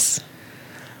coronavirus.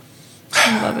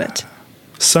 I love it.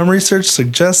 Some research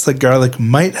suggests that garlic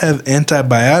might have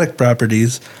antibiotic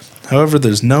properties. However,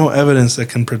 there's no evidence that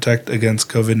can protect against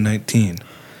COVID-19.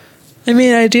 I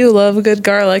mean, I do love good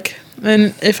garlic.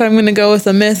 And if I'm going to go with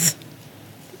a myth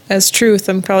as truth,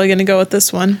 I'm probably going to go with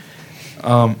this one.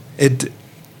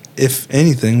 If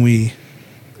anything,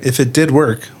 if it did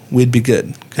work, we'd be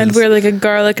good. And we're like a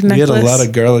garlic necklace. We had a lot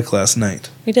of garlic last night.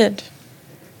 We did.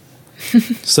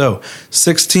 So,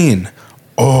 16.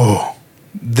 Oh,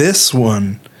 this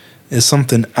one is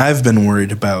something I've been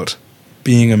worried about.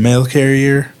 Being a mail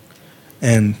carrier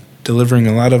and delivering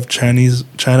a lot of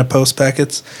China Post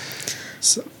packets.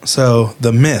 So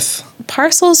the myth.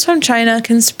 Parcels from China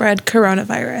can spread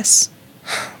coronavirus.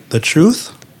 The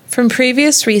truth? From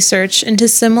previous research into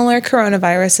similar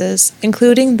coronaviruses,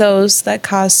 including those that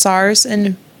cause SARS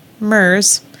and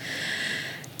MERS,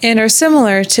 and are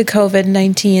similar to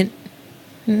COVID-19,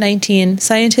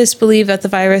 scientists believe that the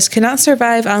virus cannot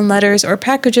survive on letters or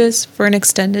packages for an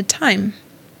extended time.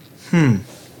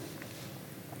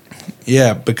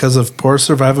 Yeah, because of poor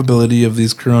survivability of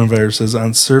these coronaviruses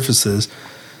on surfaces,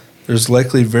 there's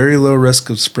likely very low risk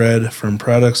of spread from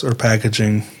products or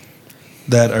packaging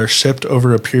that are shipped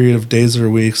over a period of days or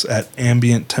weeks at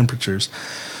ambient temperatures.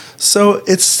 So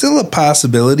it's still a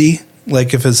possibility,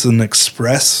 like if it's an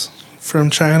express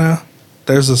from China,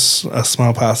 there's a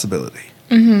small possibility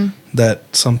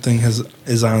that something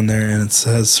is on there and it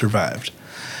has survived.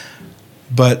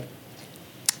 But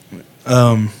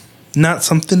not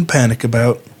something to panic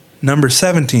about. Number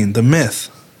 17, the myth.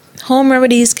 Home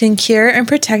remedies can cure and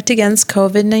protect against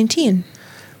COVID-19.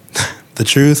 The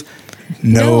truth?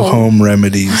 No home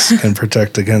remedies can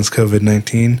protect against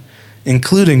COVID-19,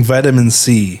 including vitamin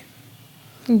C.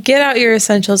 Get out your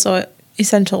essential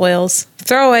oils.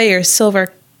 Throw away your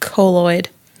silver colloid.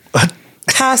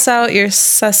 Toss out your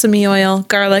sesame oil,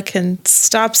 garlic, and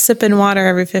stop sipping water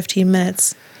every 15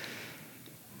 minutes.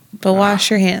 But wash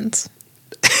your hands.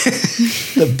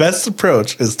 The best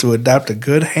approach is to adopt a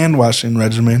good hand washing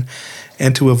regimen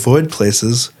and to avoid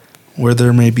places where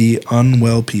there may be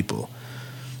unwell people.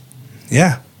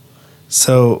 Yeah.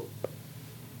 So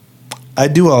I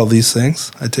do all these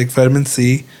things. I take vitamin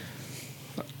C.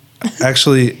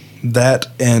 Actually, that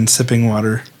and sipping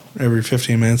water every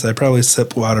 15 minutes. I probably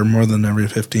sip water more than every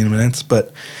 15 minutes,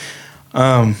 but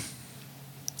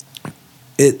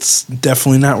it's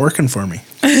definitely not working for me.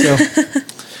 So,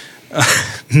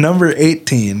 number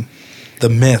 18, the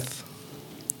myth.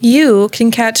 You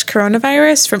can catch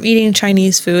coronavirus from eating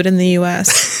Chinese food in the U.S.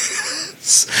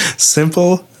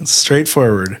 Simple and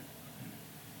straightforward.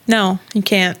 No, you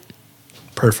can't.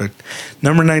 Perfect.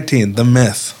 Number 19, the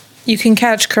myth. You can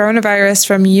catch coronavirus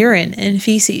from urine and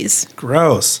feces.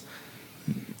 Gross.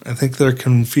 I think they're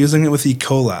confusing it with E.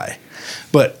 coli.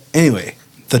 But anyway,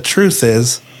 the truth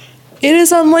is... It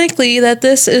is unlikely that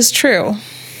this is true.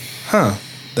 Huh.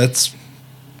 That's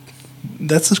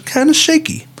kind of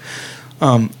shaky.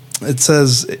 It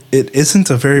says, it isn't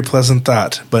a very pleasant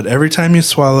thought, but every time you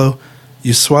swallow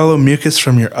mucus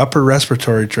from your upper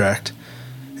respiratory tract.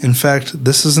 In fact,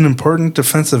 this is an important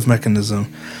defensive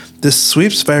mechanism. This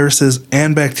sweeps viruses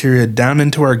and bacteria down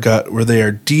into our gut where they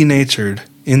are denatured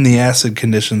in the acid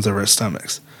conditions of our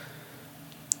stomachs.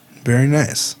 Very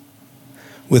nice.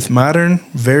 With modern,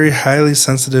 very highly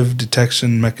sensitive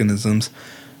detection mechanisms,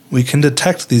 we can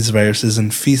detect these viruses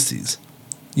in feces.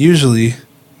 Usually,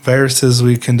 viruses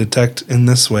we can detect in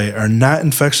this way are not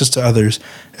infectious to others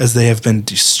as they have been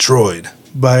destroyed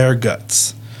by our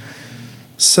guts.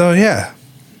 So yeah,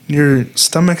 your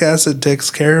stomach acid takes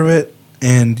care of it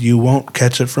and you won't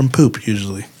catch it from poop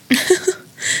usually.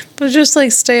 But just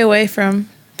like stay away from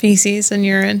feces and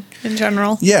urine in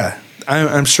general. Yeah,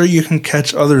 I'm sure you can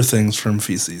catch other things from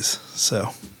feces.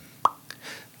 So,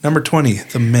 number 20,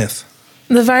 the myth.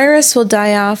 The virus will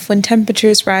die off when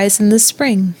temperatures rise in the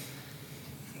spring.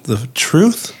 The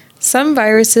truth? Some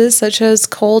viruses, such as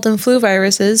cold and flu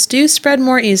viruses, do spread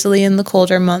more easily in the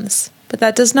colder months, but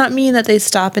that does not mean that they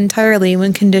stop entirely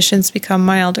when conditions become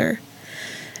milder.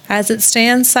 As it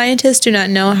stands, scientists do not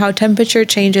know how temperature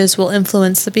changes will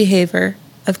influence the behavior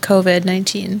of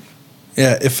COVID-19.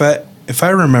 Yeah, if I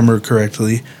remember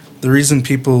correctly, the reason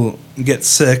people get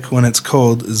sick when it's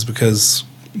cold is because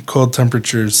cold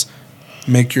temperatures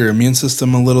make your immune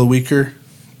system a little weaker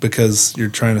because you're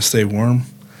trying to stay warm.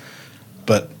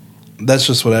 But that's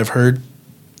just what I've heard.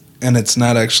 And it's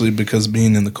not actually because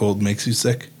being in the cold makes you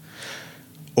sick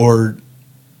or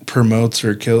promotes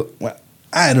or kill. Well,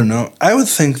 I don't know. I would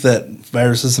think that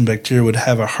viruses and bacteria would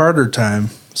have a harder time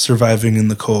surviving in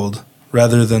the cold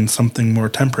rather than something more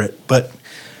temperate. But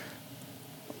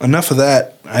enough of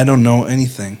that. I don't know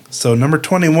anything. So number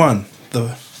 21,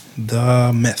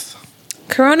 the myth.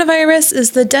 Coronavirus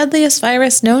is the deadliest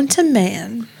virus known to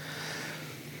man.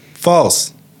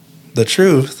 False. The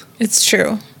truth. It's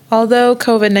true. Although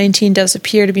COVID-19 does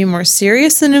appear to be more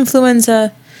serious than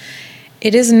influenza,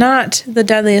 it is not the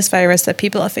deadliest virus that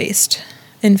people have faced.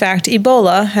 In fact,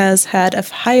 Ebola has had a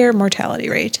higher mortality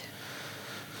rate.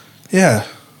 Yeah.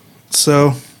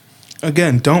 So,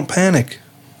 again, don't panic.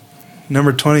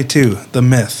 Number 22, the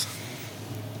myth.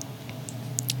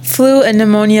 Flu and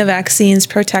pneumonia vaccines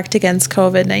protect against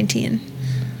COVID-19.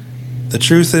 The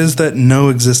truth is that no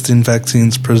existing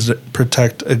vaccines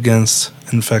protect against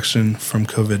infection from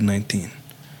COVID-19.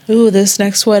 Ooh, this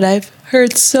next one, I've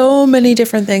heard so many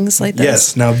different things like this.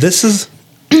 Yes. Now, this is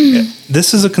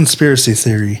a conspiracy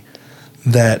theory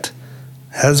that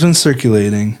has been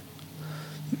circulating.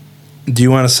 Do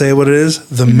you want to say what it is?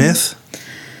 The myth?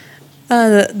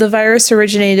 The virus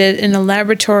originated in a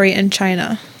laboratory in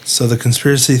China. So the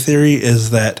conspiracy theory is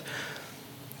that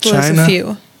Well, China... there's a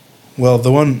few. Well,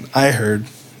 the one I heard,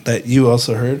 that you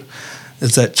also heard,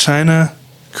 is that China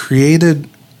created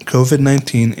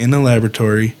COVID-19 in a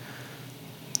laboratory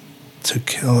to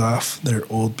kill off their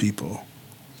old people.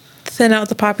 Thin out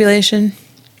the population.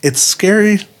 It's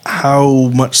scary how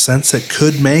much sense it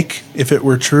could make if it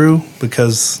were true,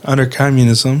 because under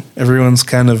communism, everyone's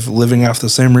kind of living off the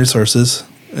same resources,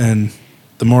 and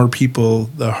the more people,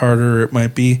 the harder it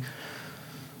might be.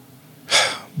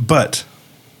 But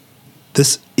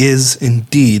this is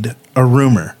indeed a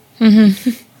rumor.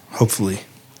 Mm-hmm. Hopefully.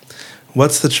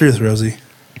 What's the truth, Rosie?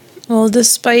 Well,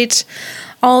 despite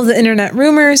all of the internet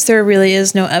rumors, there really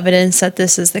is no evidence that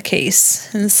this is the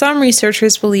case. And some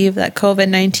researchers believe that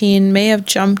COVID-19 may have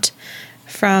jumped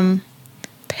from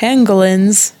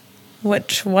pangolins,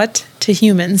 to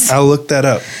humans. I'll look that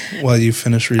up while you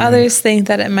finish reading. Others think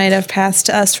that it might have passed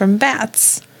to us from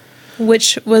bats,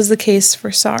 which was the case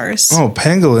for SARS. Oh,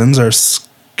 pangolins are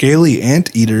scaly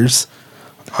anteaters.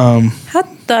 What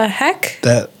the heck?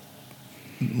 That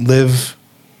live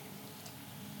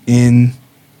in...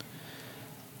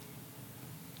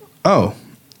 Oh,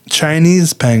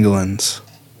 Chinese pangolins,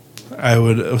 I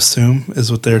would assume,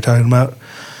 is what they're talking about.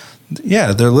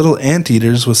 Yeah, they're little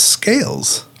anteaters with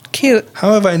scales. Cute.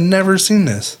 How have I never seen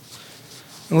this?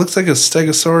 It looks like a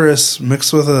stegosaurus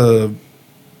mixed with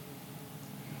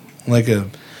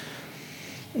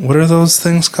what are those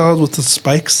things called with the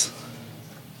spikes?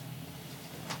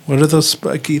 What are those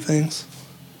spiky things?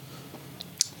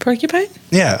 Porcupine?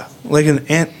 Yeah, like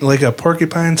a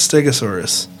porcupine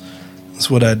stegosaurus. That's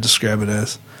what I'd describe it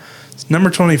as. Number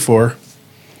 24,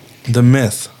 the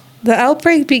myth. The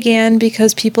outbreak began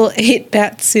because people ate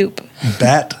bat soup.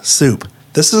 Bat soup.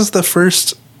 This is the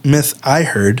first myth I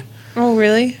heard. Oh,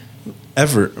 really?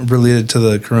 Ever related to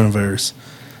the coronavirus.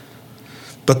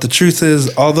 But the truth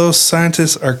is, although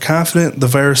scientists are confident the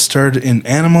virus started in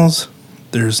animals,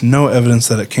 there's no evidence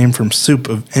that it came from soup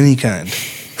of any kind.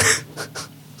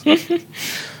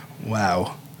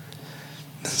 Wow.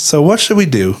 So what should we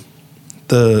do?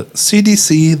 The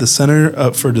CDC, the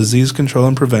Center for Disease Control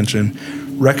and Prevention,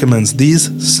 recommends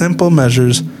these simple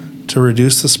measures to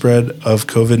reduce the spread of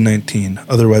COVID-19,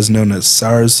 otherwise known as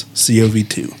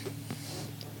SARS-CoV-2.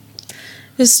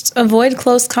 Just avoid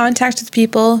close contact with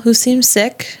people who seem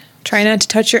sick. Try not to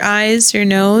touch your eyes, your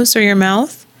nose, or your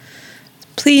mouth.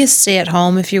 Please stay at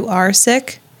home if you are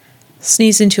sick.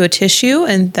 Sneeze into a tissue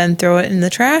and then throw it in the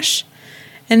trash.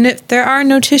 And if there are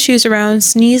no tissues around,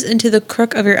 sneeze into the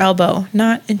crook of your elbow,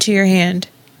 not into your hand.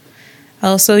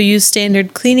 Also use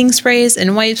standard cleaning sprays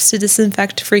and wipes to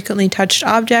disinfect frequently touched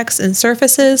objects and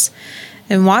surfaces.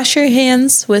 And wash your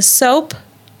hands with soap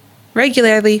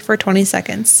regularly for 20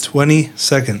 seconds. 20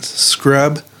 seconds.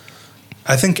 Scrub.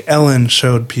 I think Ellen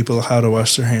showed people how to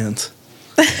wash their hands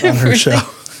on her Really? show.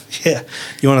 Yeah.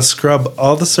 You want to scrub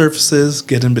all the surfaces,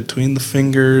 get in between the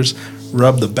fingers,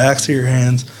 rub the backs of your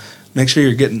hands. Make sure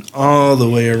you're getting all the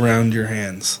way around your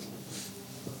hands.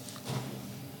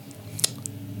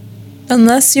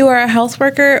 Unless you are a health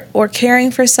worker or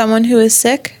caring for someone who is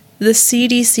sick, the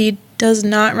CDC does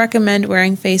not recommend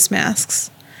wearing face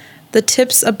masks. The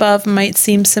tips above might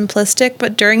seem simplistic,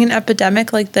 but during an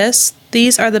epidemic like this,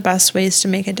 these are the best ways to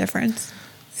make a difference.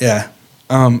 Yeah.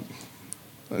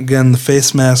 Again, the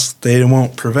face masks, they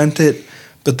won't prevent it,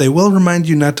 but they will remind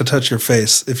you not to touch your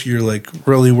face if you're like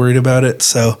really worried about it.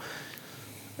 So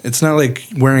it's not like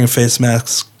wearing a face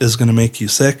mask is going to make you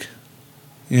sick,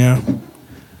 you know?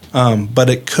 But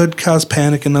it could cause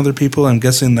panic in other people. I'm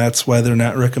guessing that's why they're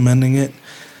not recommending it.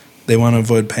 they want to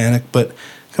avoid panic. But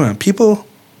come on,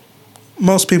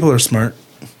 most people are smart.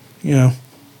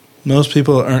 Most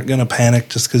people aren't going to panic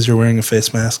just because you're wearing a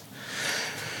face mask.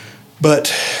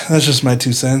 But that's just my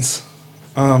 2 cents.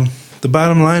 The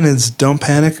bottom line is don't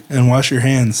panic and wash your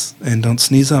hands. And don't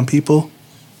sneeze on people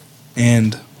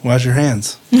and wash your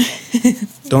hands.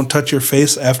 Don't touch your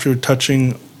face after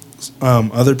touching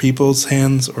other people's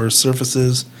hands or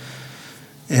surfaces.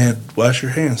 And wash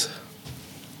your hands.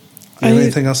 You have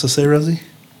anything else to say, Rosie?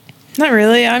 Not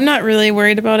really. I'm not really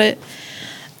worried about it.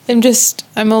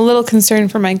 I'm a little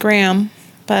concerned for my gram,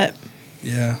 but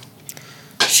yeah,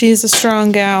 she's a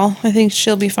strong gal. I think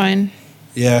she'll be fine.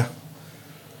 Yeah.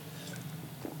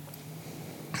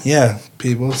 Yeah,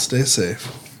 people, stay safe.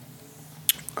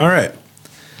 All right.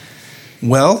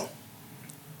 Well,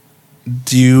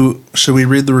 should we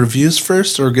read the reviews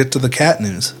first or get to the cat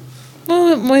news?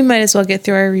 Well, we might as well get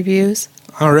through our reviews.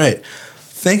 All right.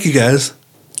 Thank you, guys.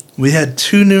 We had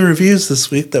 2 new reviews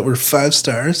this week that were 5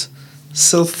 stars.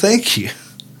 So thank you.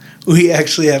 We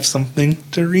actually have something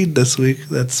to read this week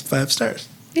that's 5 stars.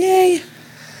 Yay.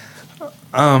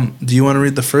 Do you want to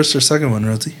read the first or second one,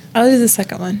 Rosie? I'll do the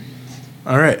second one.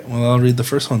 All right. Well, I'll read the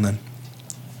first one then.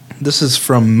 This is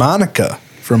from Monica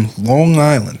from Long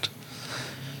Island.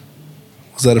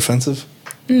 Was that offensive?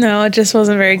 No, it just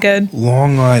wasn't very good.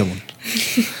 Long Island.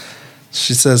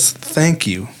 She says, thank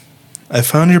you. I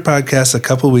found your podcast a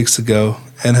couple weeks ago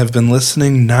and have been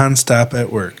listening nonstop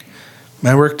at work.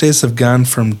 My work days have gone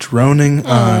from droning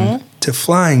on to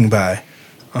flying by.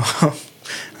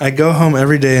 I go home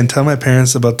every day and tell my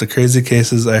parents about the crazy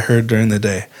cases I heard during the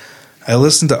day. I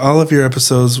listened to all of your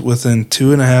episodes within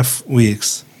 2.5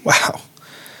 weeks. Wow.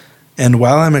 And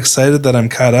while I'm excited that I'm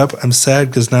caught up, I'm sad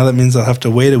because now that means I'll have to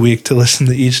wait a week to listen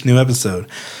to each new episode.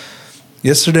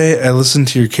 Yesterday, I listened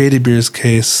to your Katie Beers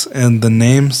case, and the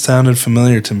name sounded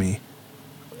familiar to me.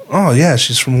 Oh, yeah,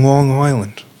 she's from Long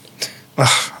Island.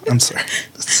 I'm sorry.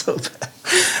 That's so bad.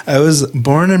 I was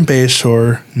born in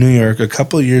Bayshore, New York, a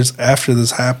couple years after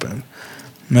this happened.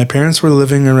 My parents were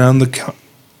living around the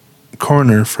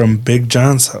corner from Big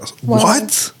John's house. Wow.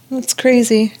 What? That's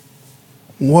crazy.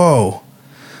 Whoa.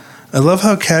 I love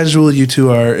how casual you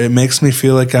two are. It makes me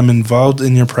feel like I'm involved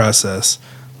in your process.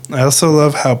 I also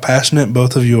love how passionate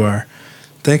both of you are.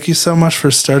 Thank you so much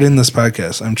for starting this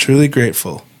podcast. I'm truly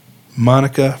grateful.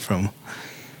 Monica from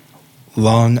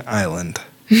Long Island.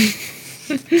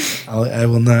 I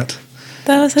will not.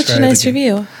 That was such a nice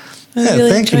review. Yeah,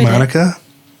 really thank you, Monica.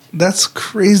 That's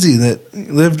crazy that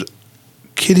you lived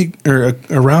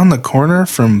around the corner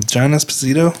from John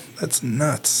Esposito. That's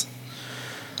nuts.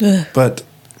 Ugh. But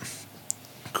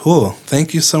cool.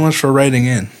 Thank you so much for writing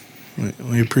in.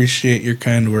 We appreciate your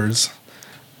kind words.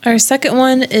 Our second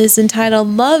one is entitled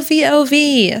Love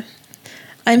VOV.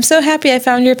 I'm so happy I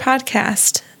found your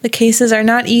podcast. The cases are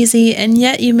not easy, and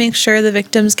yet you make sure the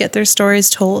victims get their stories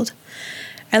told.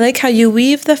 I like how you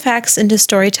weave the facts into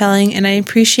storytelling, and I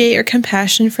appreciate your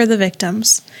compassion for the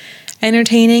victims.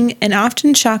 Entertaining and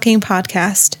often shocking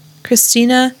podcast.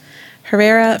 Christina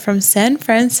Herrera from San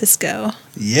Francisco.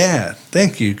 Yeah,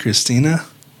 thank you, Christina.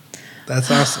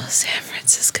 That's awesome. San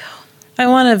Francisco. I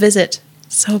want to visit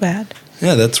so bad.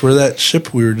 Yeah, that's where that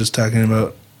ship we were just talking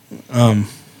about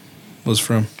was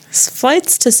from.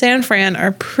 Flights to San Fran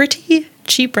are pretty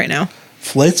cheap right now.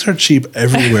 Flights are cheap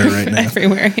everywhere right now.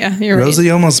 Everywhere, yeah. You're Rosie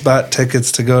right. almost bought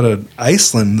tickets to go to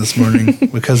Iceland this morning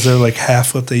because they're like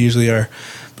half what they usually are.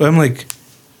 But I'm like,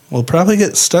 we'll probably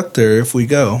get stuck there if we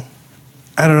go.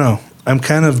 I don't know. I'm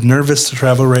kind of nervous to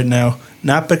travel right now.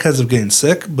 Not because of getting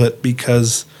sick, but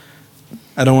because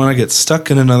I don't want to get stuck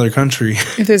in another country.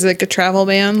 If there's like a travel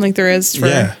ban like there is for...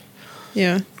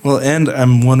 Yeah. Well, and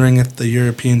I'm wondering if the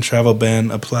European travel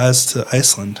ban applies to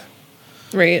Iceland.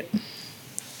 Right.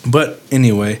 But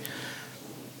anyway,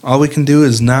 all we can do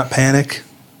is not panic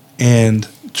and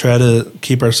try to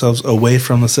keep ourselves away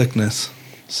from the sickness.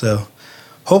 So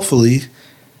hopefully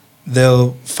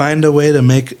they'll find a way to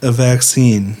make a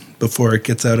vaccine before it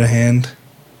gets out of hand.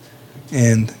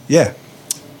 And yeah.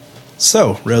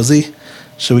 So, Rosie,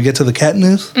 should we get to the cat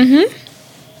news? Mm-hmm.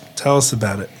 Tell us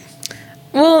about it.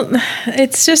 Well,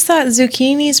 it's just that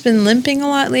Zucchini's been limping a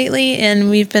lot lately, and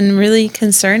we've been really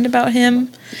concerned about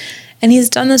him. And he's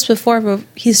done this before, but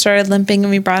he started limping, and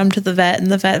we brought him to the vet,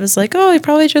 and the vet was like, oh, he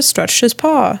probably just stretched his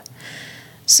paw.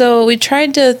 So we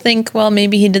tried to think, well,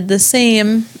 maybe he did the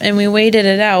same, and we waited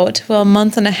it out. Well, a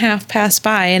month and a half passed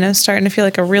by, and I was starting to feel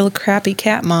like a real crappy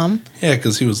cat mom. Yeah,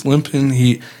 because he was limping.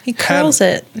 He curls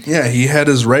it. Yeah, he had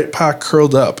his right paw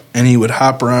curled up, and he would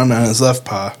hop around on his left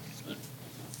paw.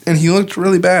 And he looked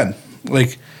really bad.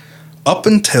 Like, up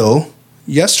until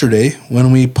yesterday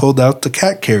when we pulled out the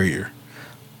cat carrier.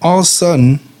 all of a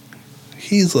sudden,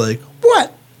 he's like,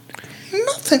 what?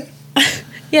 Nothing.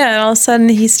 Yeah, and all of a sudden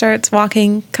he starts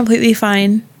walking completely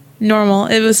fine, normal.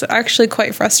 It was actually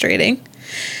quite frustrating.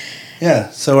 Yeah,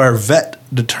 so our vet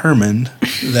determined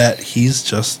that he's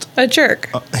just... A jerk.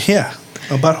 a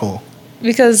butthole.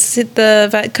 Because the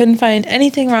vet couldn't find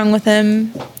anything wrong with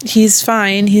him. He's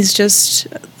fine. He's just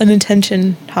an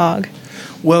attention hog.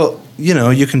 Well,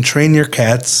 you can train your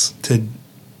cats to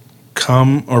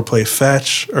come or play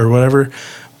fetch or whatever.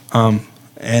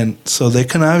 And so they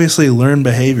can obviously learn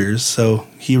behaviors. So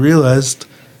he realized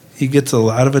he gets a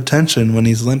lot of attention when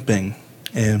he's limping.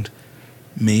 And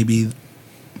maybe,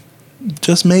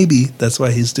 just maybe, that's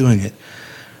why he's doing it.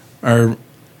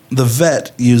 The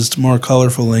vet used more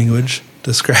colorful language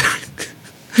describing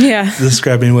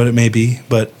what it may be.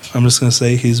 But I'm just going to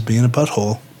say he's being a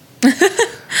butthole.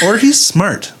 Or he's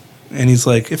smart. And he's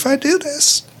like, if I do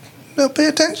this, they'll pay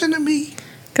attention to me.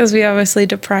 Because we obviously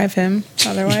deprive him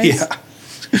otherwise. Yeah.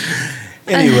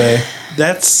 Anyway,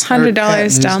 that's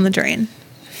 $100 down the drain.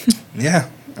 Yeah.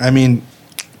 I mean,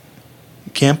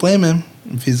 can't blame him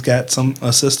if he's got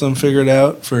a system figured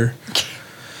out for...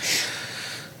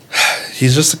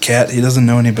 He's just a cat. He doesn't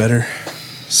know any better.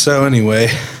 So anyway,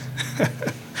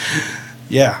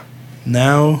 yeah.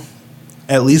 Now,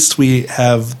 at least we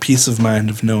have peace of mind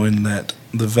of knowing that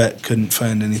the vet couldn't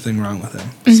find anything wrong with him.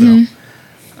 Mm-hmm. So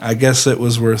I guess it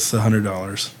was worth the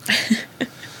 $100.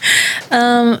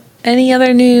 Any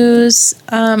other news?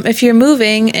 If you're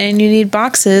moving and you need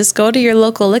boxes, go to your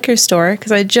local liquor store,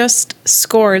 because I just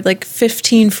scored like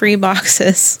 15 free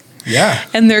boxes. Yeah.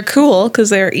 And they're cool because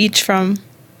they're each from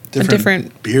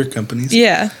different beer companies.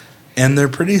 Yeah. And they're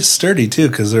pretty sturdy too,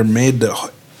 because they're made to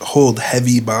hold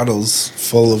heavy bottles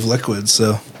full of liquid.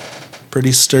 So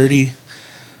pretty sturdy.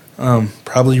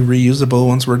 Probably reusable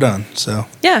once we're done. So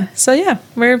yeah,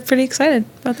 we're pretty excited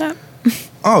about that.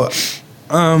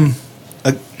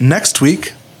 Next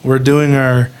week we're doing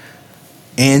our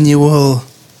annual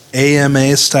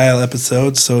AMA style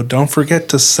episode. So don't forget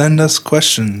to send us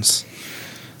questions.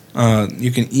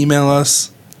 You can email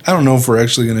us. I don't know if we're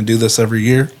actually going to do this every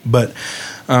year, but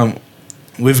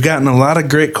we've gotten a lot of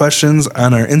great questions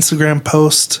on our Instagram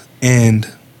post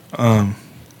and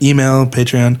email,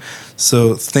 Patreon.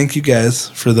 So thank you guys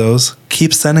for those.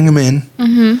 Keep sending them in.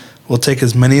 Mm-hmm. We'll take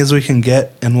as many as we can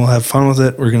get, and we'll have fun with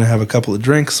it. We're going to have a couple of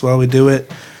drinks while we do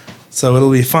it. So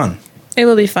it'll be fun. It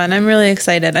will be fun. I'm really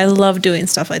excited. I love doing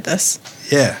stuff like this.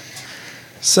 Yeah.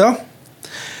 So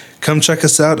come check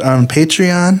us out on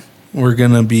Patreon. We're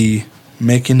going to be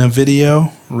making a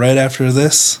video right after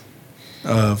this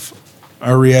of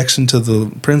our reaction to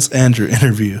the Prince Andrew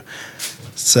interview.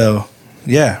 So,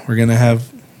 yeah, we're going to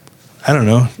have, I don't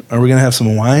know, are we going to have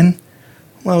some wine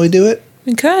while we do it?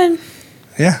 We could.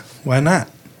 Yeah, why not?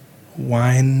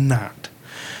 Why not?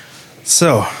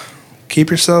 So,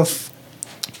 keep yourself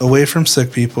away from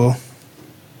sick people.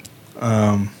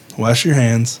 Wash your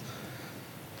hands.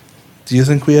 Do you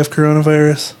think we have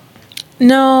coronavirus?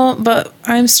 No, but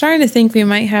I'm starting to think we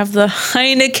might have the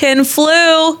Heineken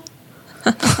flu.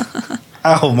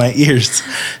 Ow, my ears.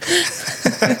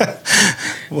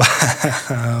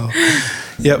 Wow.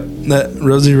 Yep, that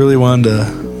Rosie really wanted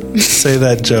to say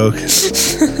that joke.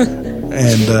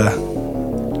 And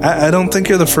I don't think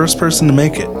you're the first person to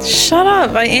make it. Shut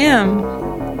up, I am.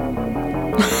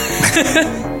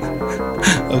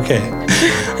 Okay.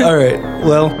 All right.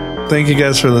 Well, thank you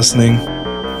guys for listening.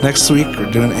 Next week,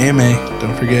 we're doing AMA.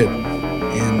 Don't forget.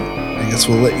 And I guess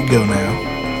we'll let you go now.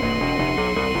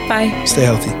 Bye. Stay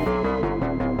healthy.